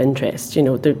by self-interest.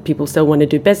 People still want to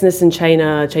do business in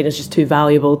China. China's just too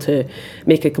valuable to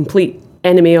make a complete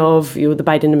enemy of. The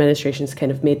Biden administration's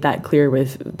kind of made that clear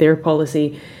with their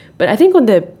policy. But I think on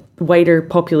the wider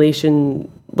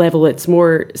population level, it's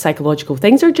more psychological.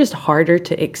 Things are just harder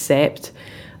to accept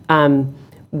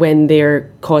when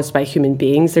they're caused by human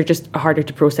beings. They're just harder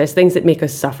to process, things that make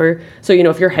us suffer. So,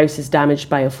 if your house is damaged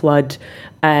by a flood,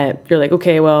 you're like,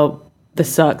 okay, well,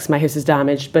 this sucks, my house is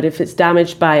damaged. But if it's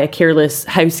damaged by a careless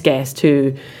house guest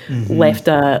who left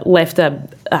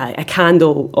a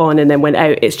candle on and then went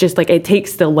out, it's just like it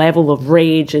takes the level of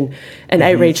rage and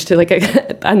outrage to like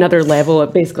another level,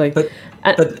 basically. But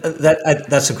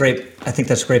that's a great. I think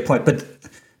that's a great point.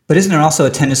 But isn't there also a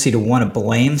tendency to want to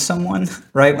blame someone,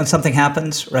 right, when something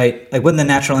happens, right? Like, wouldn't the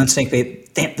natural instinct be,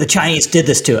 damn, the Chinese did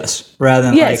this to us,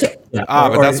 rather than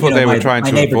but that's what they were trying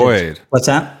to avoid. What's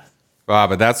that?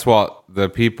 But that's what the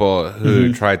people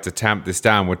who tried to tamp this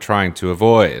down were trying to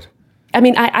avoid. I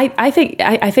mean, I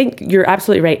think you're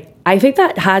absolutely right. I think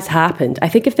that has happened. I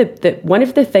think if the one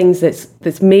of the things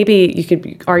that's maybe you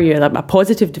could argue a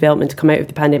positive development to come out of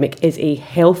the pandemic is a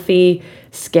healthy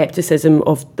skepticism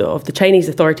of the Chinese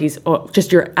authorities, or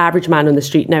just your average man on the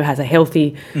street now has a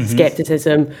healthy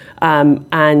skepticism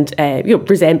and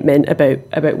resentment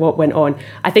about what went on.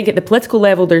 I think at the political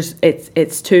level,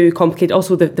 it's too complicated.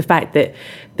 Also, the fact that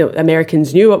the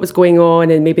Americans knew what was going on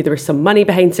and maybe there was some money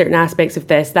behind certain aspects of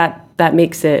this, that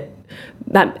makes it,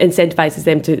 that incentivizes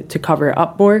them to cover it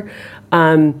up more.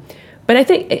 But I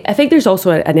think there's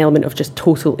also an element of just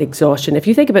total exhaustion. If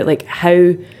you think about like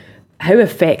how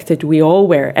affected we all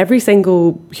were, every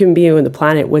single human being on the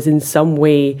planet was in some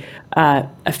way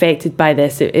affected by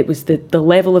this. It was the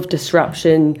level of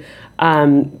disruption,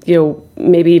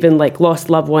 maybe even like lost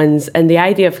loved ones, and the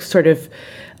idea of sort of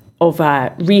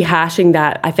rehashing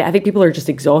that. I think people are just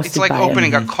exhausted. It's like by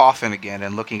opening a coffin again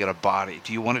and looking at a body.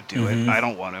 Do you want to do it? I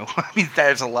don't want to. I mean,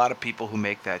 there's a lot of people who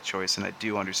make that choice, and I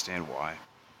do understand why.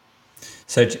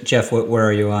 So, Jeff, where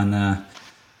are you on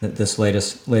this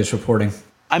latest reporting?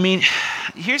 I mean,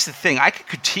 here's the thing. I could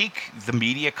critique the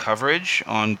media coverage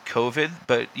on COVID,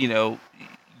 but,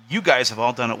 you guys have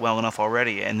all done it well enough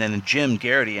already. And then Jim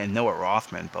Garrity and Noah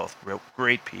Rothman both wrote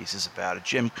great pieces about it.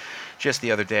 Jim, just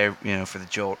the other day, for the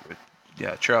Joel...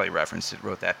 Charlie referenced it,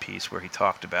 wrote that piece where he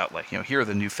talked about, here are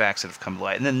the new facts that have come to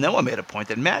light. And then Noah made a point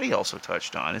that Maddie also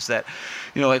touched on, is that,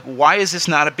 why is this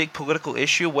not a big political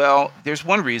issue? Well, there's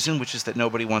one reason, which is that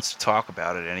nobody wants to talk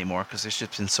about it anymore because there's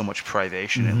just been so much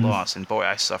privation and loss. And boy,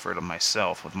 I suffered it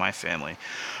myself with my family.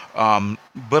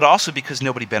 But also because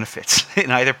nobody benefits in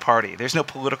either party. There's no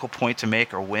political point to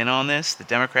make or win on this, the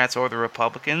Democrats or the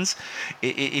Republicans.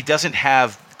 It doesn't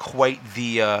have quite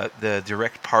the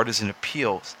direct partisan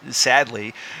appeal,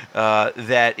 sadly,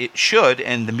 that it should,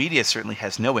 and the media certainly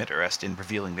has no interest in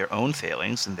revealing their own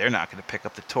failings, and they're not going to pick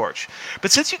up the torch.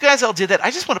 But since you guys all did that, I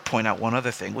just want to point out one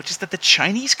other thing, which is that the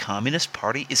Chinese Communist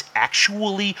Party is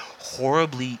actually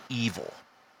horribly evil.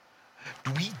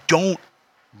 We don't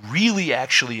really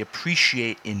actually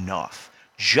appreciate enough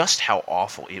just how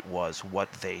awful it was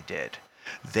what they did.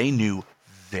 They knew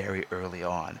very early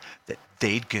on that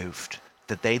they'd goofed,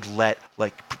 that they'd let,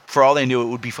 for all they knew, it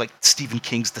would be like Stephen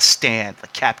King's The Stand,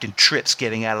 like Captain Trips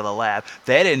getting out of the lab.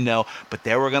 They didn't know, but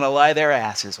they were going to lie their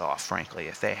asses off, frankly,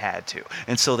 if they had to.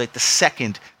 And so the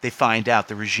second they find out,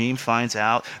 the regime finds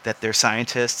out that their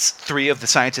scientists, 3 of the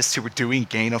scientists who were doing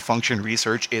gain-of-function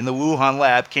research in the Wuhan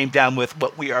lab came down with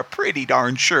what we are pretty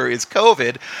darn sure is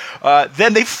COVID,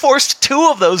 then they forced 2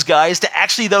 of those guys to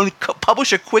actually then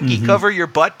publish a quickie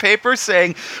cover-your-butt paper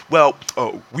saying, well,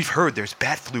 we've heard there's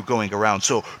bat flu going around,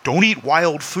 so don't eat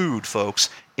wild food, folks.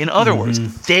 In other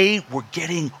words, they were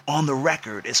getting on the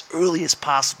record as early as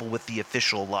possible with the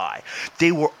official lie.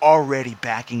 They were already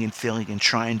backing and filling and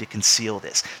trying to conceal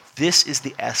this. This is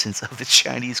the essence of the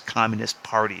Chinese Communist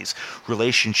Party's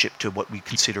relationship to what we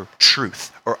consider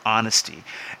truth or honesty.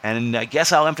 And I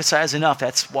guess I'll emphasize enough,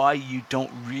 that's why you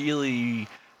don't really...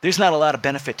 There's not a lot of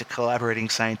benefit to collaborating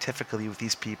scientifically with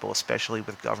these people, especially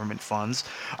with government funds.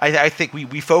 I think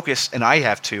we focus, and I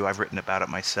have too, I've written about it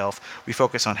myself, we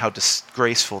focus on how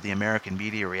disgraceful the American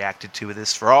media reacted to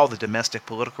this for all the domestic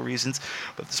political reasons.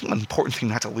 But there's one important thing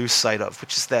not to lose sight of,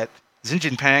 which is that Xi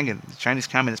Jinping and the Chinese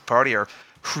Communist Party are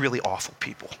really awful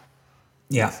people.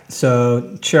 Yeah.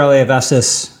 So, Charlie, I've asked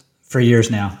this for years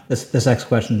now. This next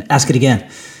question, ask it again.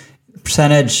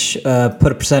 Percentage,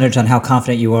 put a percentage on how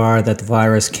confident you are that the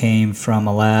virus came from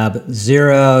a lab.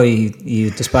 0,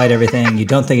 you despite everything, you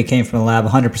don't think it came from a lab.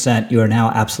 100%, you are now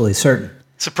absolutely certain.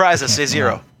 Surprise us, say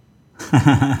 0.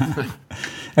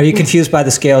 Are you confused by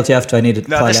the scale, Jeff? Do I need to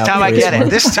No, this time I get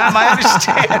it. This time I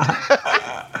understand.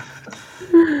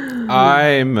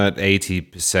 I'm at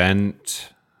 80%.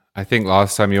 I think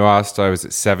last time you asked, I was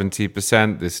at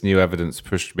 70%. This new evidence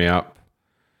pushed me up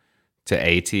to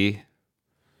 80%.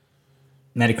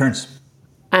 Maddie Kearns.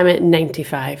 I'm at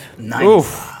 95.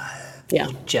 Oof. Yeah.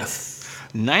 Jeff.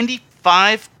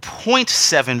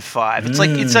 95.75. It's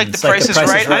like the Price is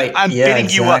Right. I'm bidding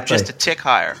you up just a tick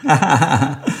higher.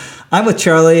 I'm with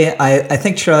Charlie. I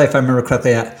think, Charlie, if I remember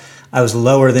correctly, I was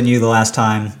lower than you the last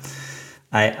time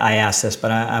I asked this,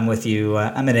 but I'm with you.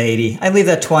 I'm at 80. I leave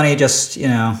that 20 just,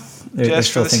 there's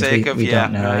still things we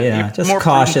don't know. Yeah, just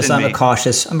cautious.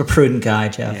 I'm a prudent guy,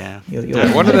 Jeff. Yeah.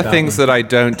 You'll one of the things that I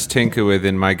don't tinker with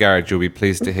in my garage, you'll be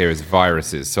pleased to hear, is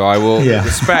viruses. So I will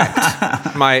respect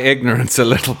my ignorance a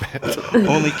little bit.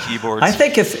 Only keyboards. I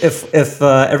think if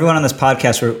everyone on this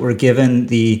podcast were given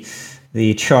the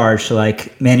charge to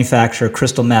manufacture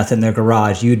crystal meth in their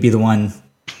garage, you'd be the one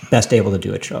best able to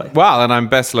do it, Charlie. Well, and I'm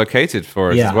best located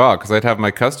for it as well, because I'd have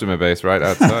my customer base right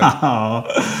outside.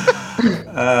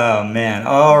 Oh, man.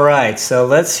 All right. So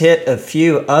let's hit a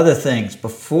few other things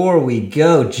before we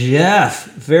go. Jeff,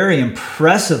 very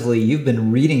impressively, you've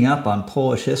been reading up on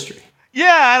Polish history. Yeah,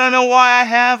 I don't know why I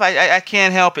have. I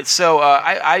can't help it. So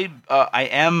I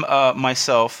am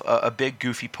myself a big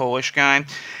goofy Polish guy,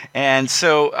 and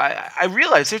so I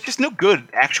realized there's just no good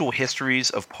actual histories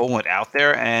of Poland out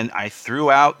there, and I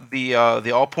threw out the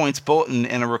All Points Bulletin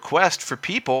in a request for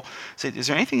people. Said, is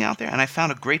there anything out there? And I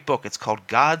found a great book. It's called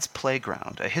God's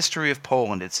Playground: A History of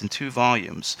Poland. It's in 2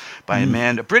 volumes by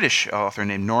a British author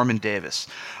named Norman Davis.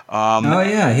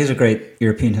 He's a great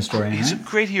European historian. He's a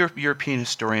great European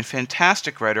historian, fantastic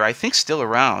fantastic writer. I think still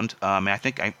around. I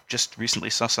think I just recently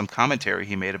saw some commentary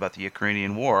he made about the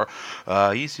Ukrainian war.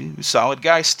 He's a solid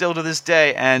guy still to this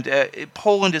day. And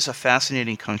Poland is a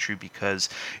fascinating country because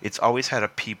it's always had a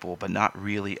people, but not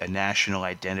really a national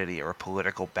identity or a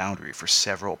political boundary for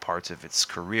several parts of its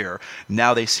career.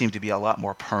 Now they seem to be a lot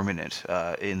more permanent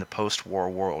in the post-war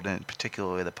world, and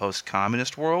particularly the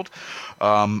post-communist world.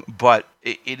 But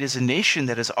it is a nation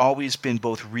that has always been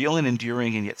both real and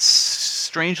enduring, and yet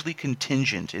strangely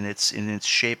contingent in its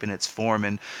shape and its form.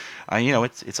 And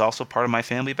it's also part of my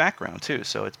family background too.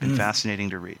 So it's been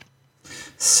fascinating to read.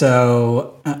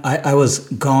 So I was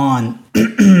gone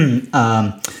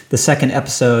the second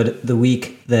episode, the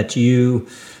week that you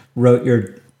wrote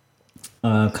your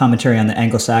commentary on the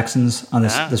Anglo-Saxons on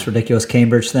this ridiculous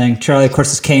Cambridge thing. Charlie, of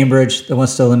course, is Cambridge that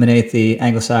wants to eliminate the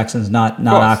Anglo-Saxons, not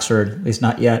Oxford, at least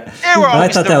not yet. I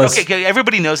thought that was okay.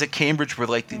 Everybody knows that Cambridge were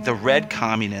like the red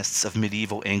communists of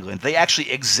medieval England. They actually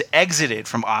exited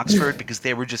from Oxford because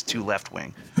they were just too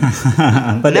left-wing.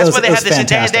 But that's why they had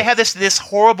this. They had this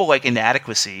horrible like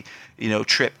inadequacy,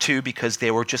 trip too, because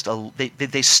they were just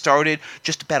they started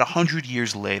just about 100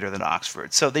 years later than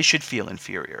Oxford, so they should feel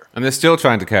inferior. And they're still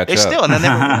trying to catch up.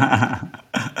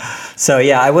 So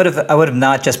yeah, I would have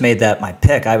not just made that my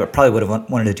pick. I probably would have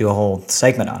wanted to do a whole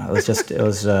segment on it. It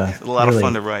was a lot of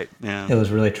fun to write. Yeah, it was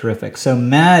really terrific. So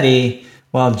Maddie,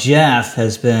 while Jeff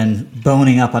has been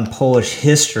boning up on Polish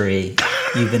history,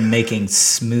 you've been making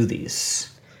smoothies.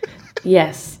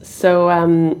 Yes. So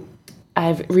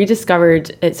I've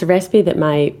rediscovered. It's a recipe that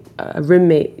my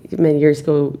roommate many years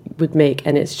ago would make,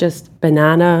 and it's just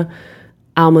banana,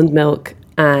 almond milk,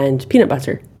 and peanut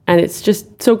butter. And it's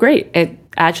just so great. It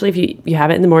actually, if you have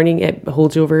it in the morning, it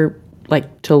holds you over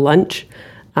like till lunch.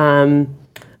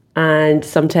 And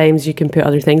sometimes you can put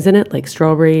other things in it, like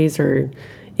strawberries or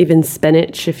even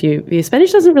spinach.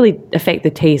 Spinach doesn't really affect the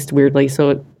taste weirdly.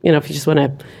 So if you just want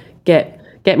to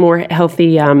get more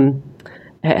healthy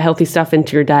stuff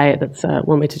into your diet, that's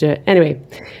one way to do it. Anyway,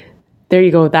 there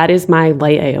you go. That is my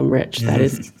light item, Rich. That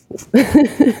is.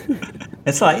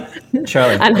 It's like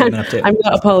Charlie. And I'm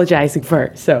not apologizing for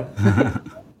it. So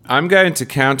I'm going to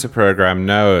counter-program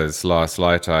Noah's last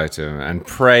light item and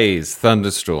praise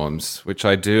thunderstorms, which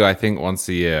I do, I think, once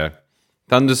a year.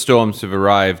 Thunderstorms have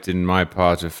arrived in my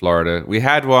part of Florida. We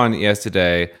had one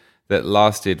yesterday that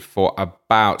lasted for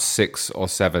about 6 or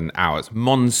 7 hours.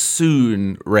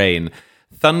 Monsoon rain.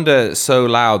 Thunder so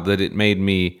loud that it made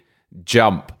me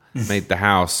jump, made the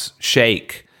house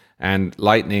shake. And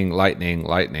lightning.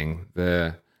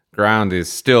 The ground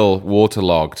is still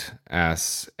waterlogged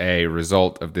as a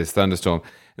result of this thunderstorm.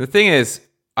 And the thing is,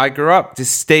 I grew up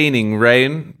disdaining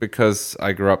rain because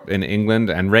I grew up in England,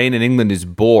 and rain in England is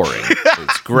boring.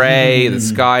 It's grey, the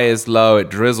sky is low, it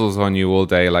drizzles on you all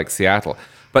day like Seattle.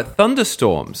 But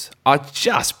thunderstorms are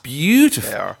just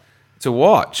beautiful to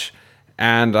watch.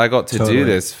 And I got to do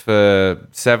this for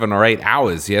 7 or 8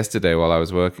 hours yesterday while I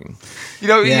was working.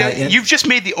 You've just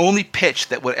made the only pitch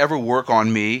that would ever work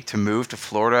on me to move to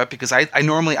Florida, because I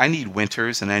normally need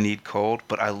winters and I need cold,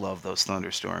 but I love those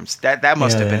thunderstorms. That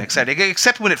must have been exciting,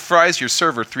 except when it fries your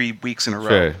server 3 weeks in a row.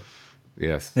 Sure.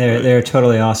 Yes. They're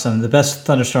totally awesome. The best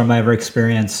thunderstorm I ever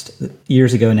experienced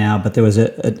years ago now, but there was a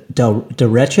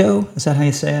derecho. Is that how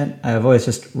you say it? I've always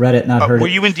just read it, not heard it. Were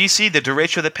you in D.C., the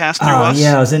derecho that passed through us?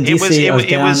 Yeah, I was in D.C. It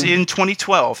was in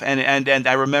 2012, and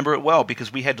I remember it well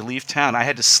because we had to leave town. I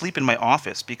had to sleep in my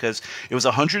office because it was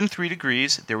 103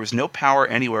 degrees. There was no power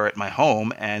anywhere at my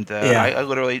home, and I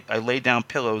literally laid down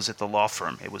pillows at the law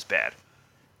firm. It was bad.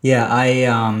 Yeah,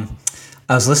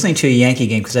 I was listening to a Yankee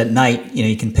game because at night,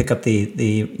 you can pick up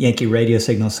the Yankee radio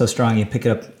signal so strong you pick it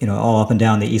up, all up and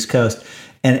down the East Coast,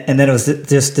 and then it was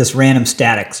just this random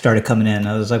static started coming in.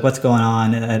 I was like, "What's going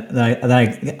on?" And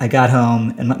then I got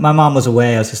home, and my mom was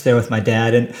away. I was just there with my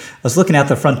dad, and I was looking out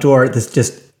the front door. This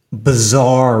just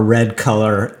bizarre red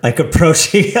color like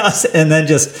approaching us, and then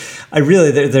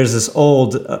there's this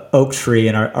old oak tree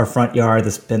in our front yard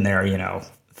that's been there,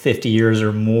 50 years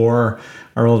or more.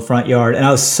 Our old front yard, and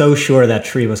I was so sure that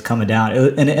tree was coming down.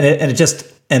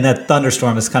 And that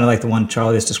thunderstorm is kind of like the one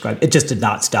Charlie just described. It just did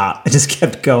not stop. It just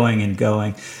kept going and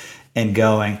going and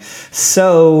going.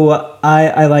 So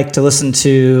I like to listen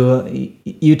to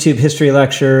YouTube history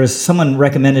lectures. Someone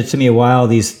recommended to me a while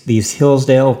these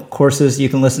Hillsdale courses you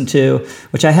can listen to,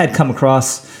 which I had come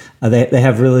across. They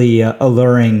have really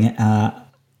alluring.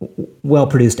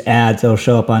 Well-produced ads that'll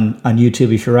show up on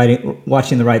YouTube if you're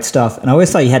watching the right stuff. And I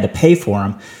always thought you had to pay for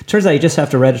them. Turns out you just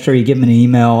have to register. You give them an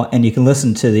email, and you can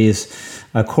listen to these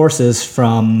courses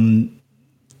from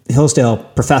Hillsdale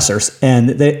professors. And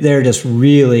they're just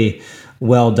really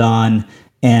well done.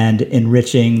 and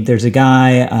enriching. There's a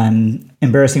guy, I'm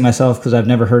embarrassing myself because I've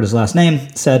never heard his last name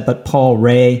said, but Paul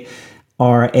Rahe,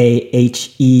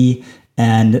 Rahe,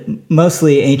 and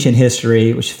mostly ancient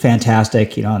history, which is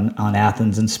fantastic, on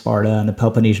Athens and Sparta and the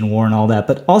Peloponnesian War and all that,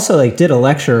 but also did a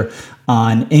lecture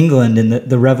on England in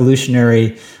the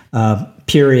revolutionary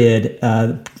period,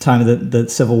 time of the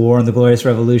Civil War and the Glorious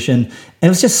Revolution. And it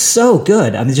was just so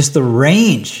good. I mean, just the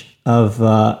range of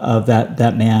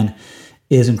that man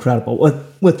is incredible.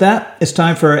 With that, it's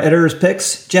time for our editor's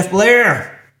picks. Jeff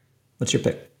Blair, what's your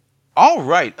pick? All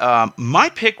right. My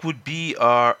pick would be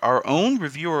our own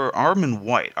reviewer, Armond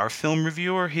White, our film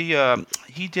reviewer.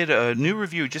 He did a new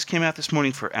review, just came out this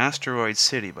morning for Asteroid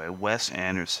City by Wes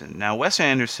Anderson. Now, Wes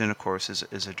Anderson, of course,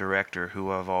 is a director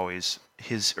who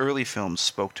his early films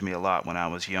spoke to me a lot when I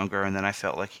was younger, and then I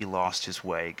felt like he lost his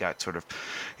way, got sort of,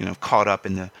 caught up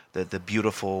in the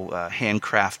beautiful,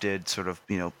 handcrafted sort of,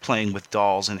 playing with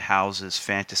dolls and houses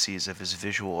fantasies of his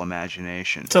visual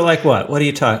imagination. So like what? What are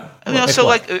you talking?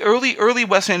 Early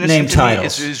Wes Anderson name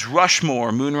titles is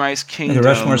Rushmore, Moonrise Kingdom. The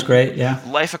Rushmore's great, yeah.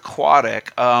 Life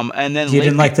Aquatic, and then you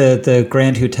didn't like the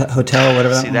Grand Hotel,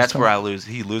 whatever that. See, that's where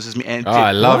he loses me. And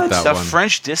I love that one. The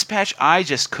French Dispatch, I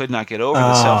just could not get over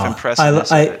the self-impressiveness.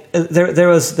 There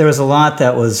was a lot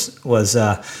that was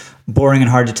boring and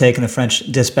hard to take in the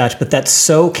French Dispatch, but that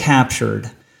so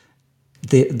captured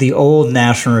the old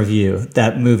National Review,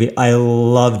 that movie. I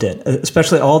loved it,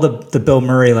 especially all the Bill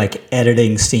Murray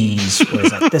editing scenes where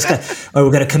he's like, this guy, we're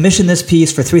going to commission this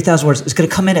piece for 3,000 words. It's going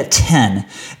to come in at 10.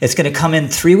 It's going to come in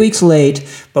 3 weeks late,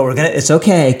 but it's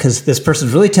okay because this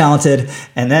person's really talented.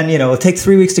 And then it'll take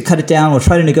 3 weeks to cut it down. We'll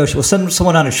try to negotiate. We'll send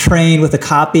someone on a train with a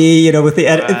copy, with the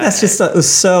edit. Right. That's just it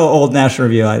was so old National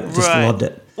Review. I just loved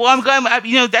it. Well, I'm glad,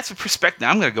 that's a perspective.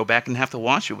 I'm going to go back and have to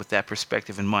watch it with that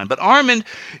perspective in mind. But Armond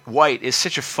White is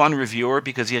such a fun reviewer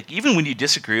because even when you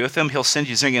disagree with him, he'll send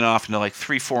you zinging off into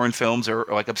 3 foreign films or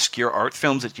obscure art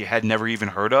films that you had never even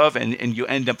heard of, and you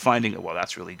end up finding, well,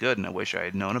 that's really good, and I wish I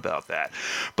had known about that.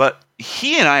 But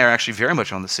he and I are actually very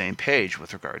much on the same page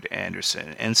with regard to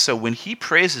Anderson. And so when he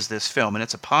praises this film, and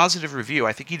it's a positive review,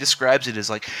 I think he describes it as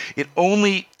I'm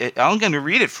going to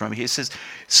read it from. He says,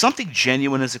 something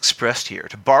genuine is expressed here.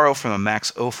 To borrow from a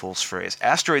Max Ophuls phrase,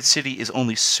 Asteroid City is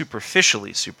only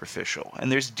superficially superficial.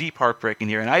 And there's deep heartbreak in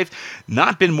here. And I've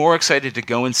not been more excited to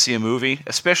go and see a movie,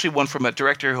 especially one from a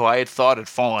director who I had thought had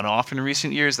fallen off in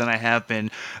recent years than I have been.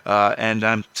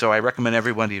 So I recommend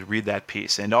everybody to read that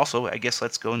piece. And also, I guess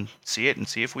let's go and see it and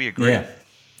see if we agree. Yeah,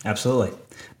 absolutely.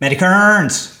 Maddie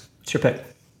Kearns, what's your pick?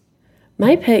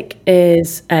 My pick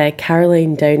is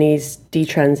Caroline Downey's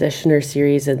Detransitioner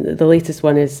series, and the latest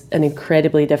one is an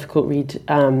incredibly difficult read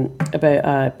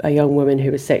about a young woman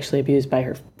who was sexually abused by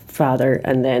her father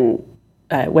and then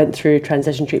went through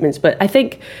transition treatments. But I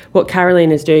think what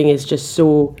Caroline is doing is just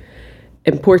so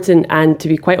important, and to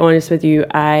be quite honest with you,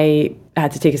 I had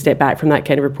to take a step back from that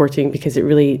kind of reporting because it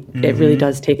really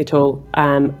does take a toll.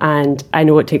 And I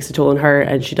know it takes a toll on her,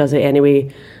 and she does it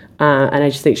anyway. And I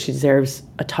just think she deserves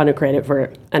a ton of credit for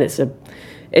it. And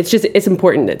it's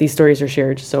important that these stories are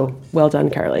shared. So well done,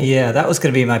 Caroline. Yeah, that was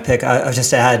going to be my pick. I'll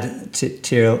just add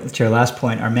to your last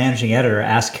point. Our managing editor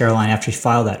asked Caroline after she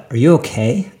filed that, "Are you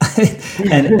okay?"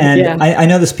 and yeah. I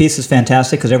know this piece is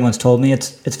fantastic because everyone's told me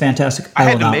it's fantastic.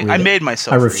 I made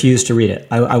myself. I refuse to read it.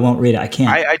 I won't read it. I can't.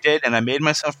 I did, and I made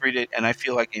myself read it. And I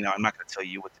feel like I'm not going to tell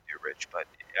you what to do, Rich, but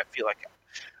I feel like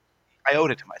I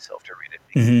owed it to myself to read it.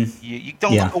 Mm-hmm. You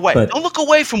don't look away. Don't look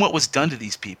away from what was done to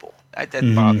these people. That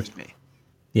bothers me.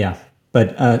 Yeah,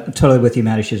 but totally with you,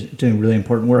 Maddie. She's doing really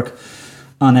important work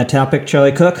on that topic.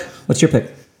 Charlie Cook, what's your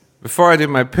pick? Before I do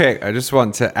my pick, I just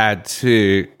want to add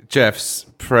to Jeff's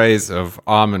praise of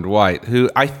Armond White, who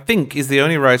I think is the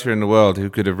only writer in the world who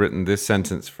could have written this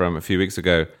sentence from a few weeks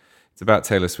ago. It's about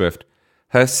Taylor Swift.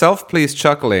 Her self-pleased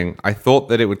chuckling, I thought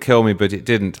that it would kill me, but it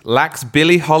didn't, lacks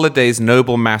Billie Holiday's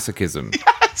noble masochism.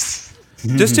 Yes!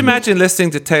 Just imagine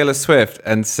listening to Taylor Swift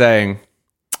and saying,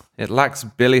 it lacks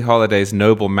Billie Holiday's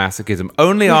noble masochism.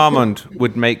 Only Armond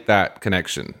would make that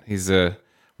connection. He's a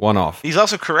one-off. He's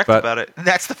also correct about it.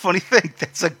 That's the funny thing.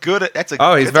 He's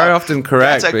very often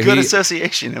correct. That's a good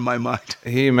association in my mind.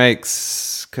 He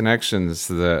makes connections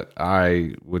that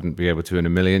I wouldn't be able to in a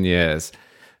million years.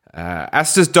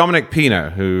 As does Dominic Pino,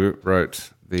 who wrote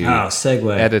the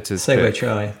editor's pick.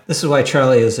 Charlie. This is why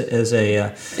Charlie is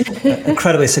a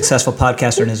incredibly successful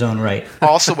podcaster in his own right.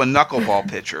 Also a knuckleball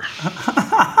pitcher.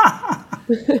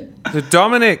 So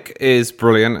Dominic is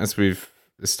brilliant, as we've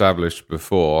established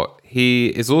before. He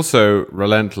is also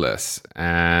relentless,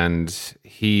 and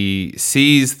he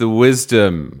sees the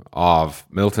wisdom of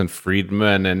Milton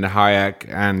Friedman and Hayek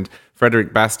and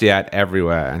Frederic Bastiat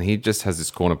everywhere, and he just has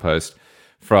this corner post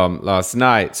from last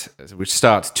night, which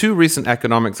starts, 2 recent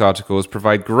economics articles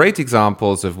provide great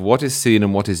examples of what is seen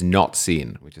and what is not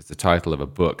seen, which is the title of a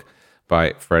book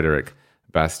by Frederic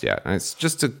Bastiat. And it's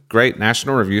just a great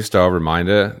National Review style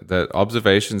reminder that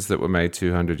observations that were made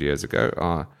 200 years ago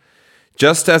are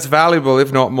just as valuable,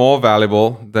 if not more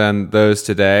valuable, than those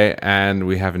today, and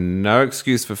we have no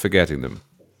excuse for forgetting them.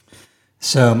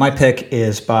 So my pick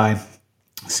is by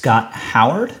Scott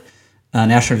Howard, a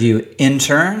National Review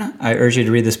intern. I urge you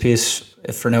to read this piece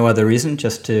if for no other reason,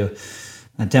 just to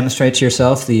demonstrate to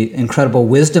yourself the incredible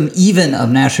wisdom even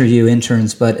of National Review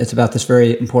interns, but it's about this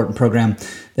very important program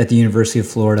that the University of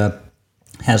Florida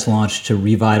has launched to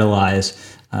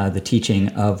revitalize the teaching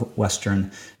of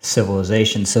Western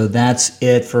civilization. So that's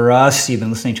it for us. You've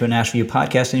been listening to a National Review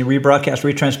podcast. Any rebroadcast,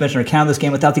 retransmission, or account of this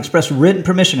game without the express written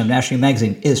permission of National Review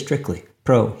Magazine is strictly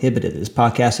prohibited. This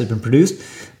podcast has been produced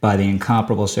by the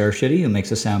incomparable Sarah Shitty, who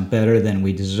makes us sound better than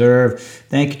we deserve.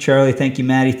 Thank you, Charlie. Thank you,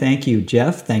 Maddie. Thank you,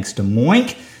 Jeff. Thanks to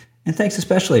Moink. And thanks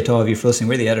especially to all of you for listening.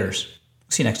 We're the editors.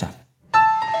 See you next time.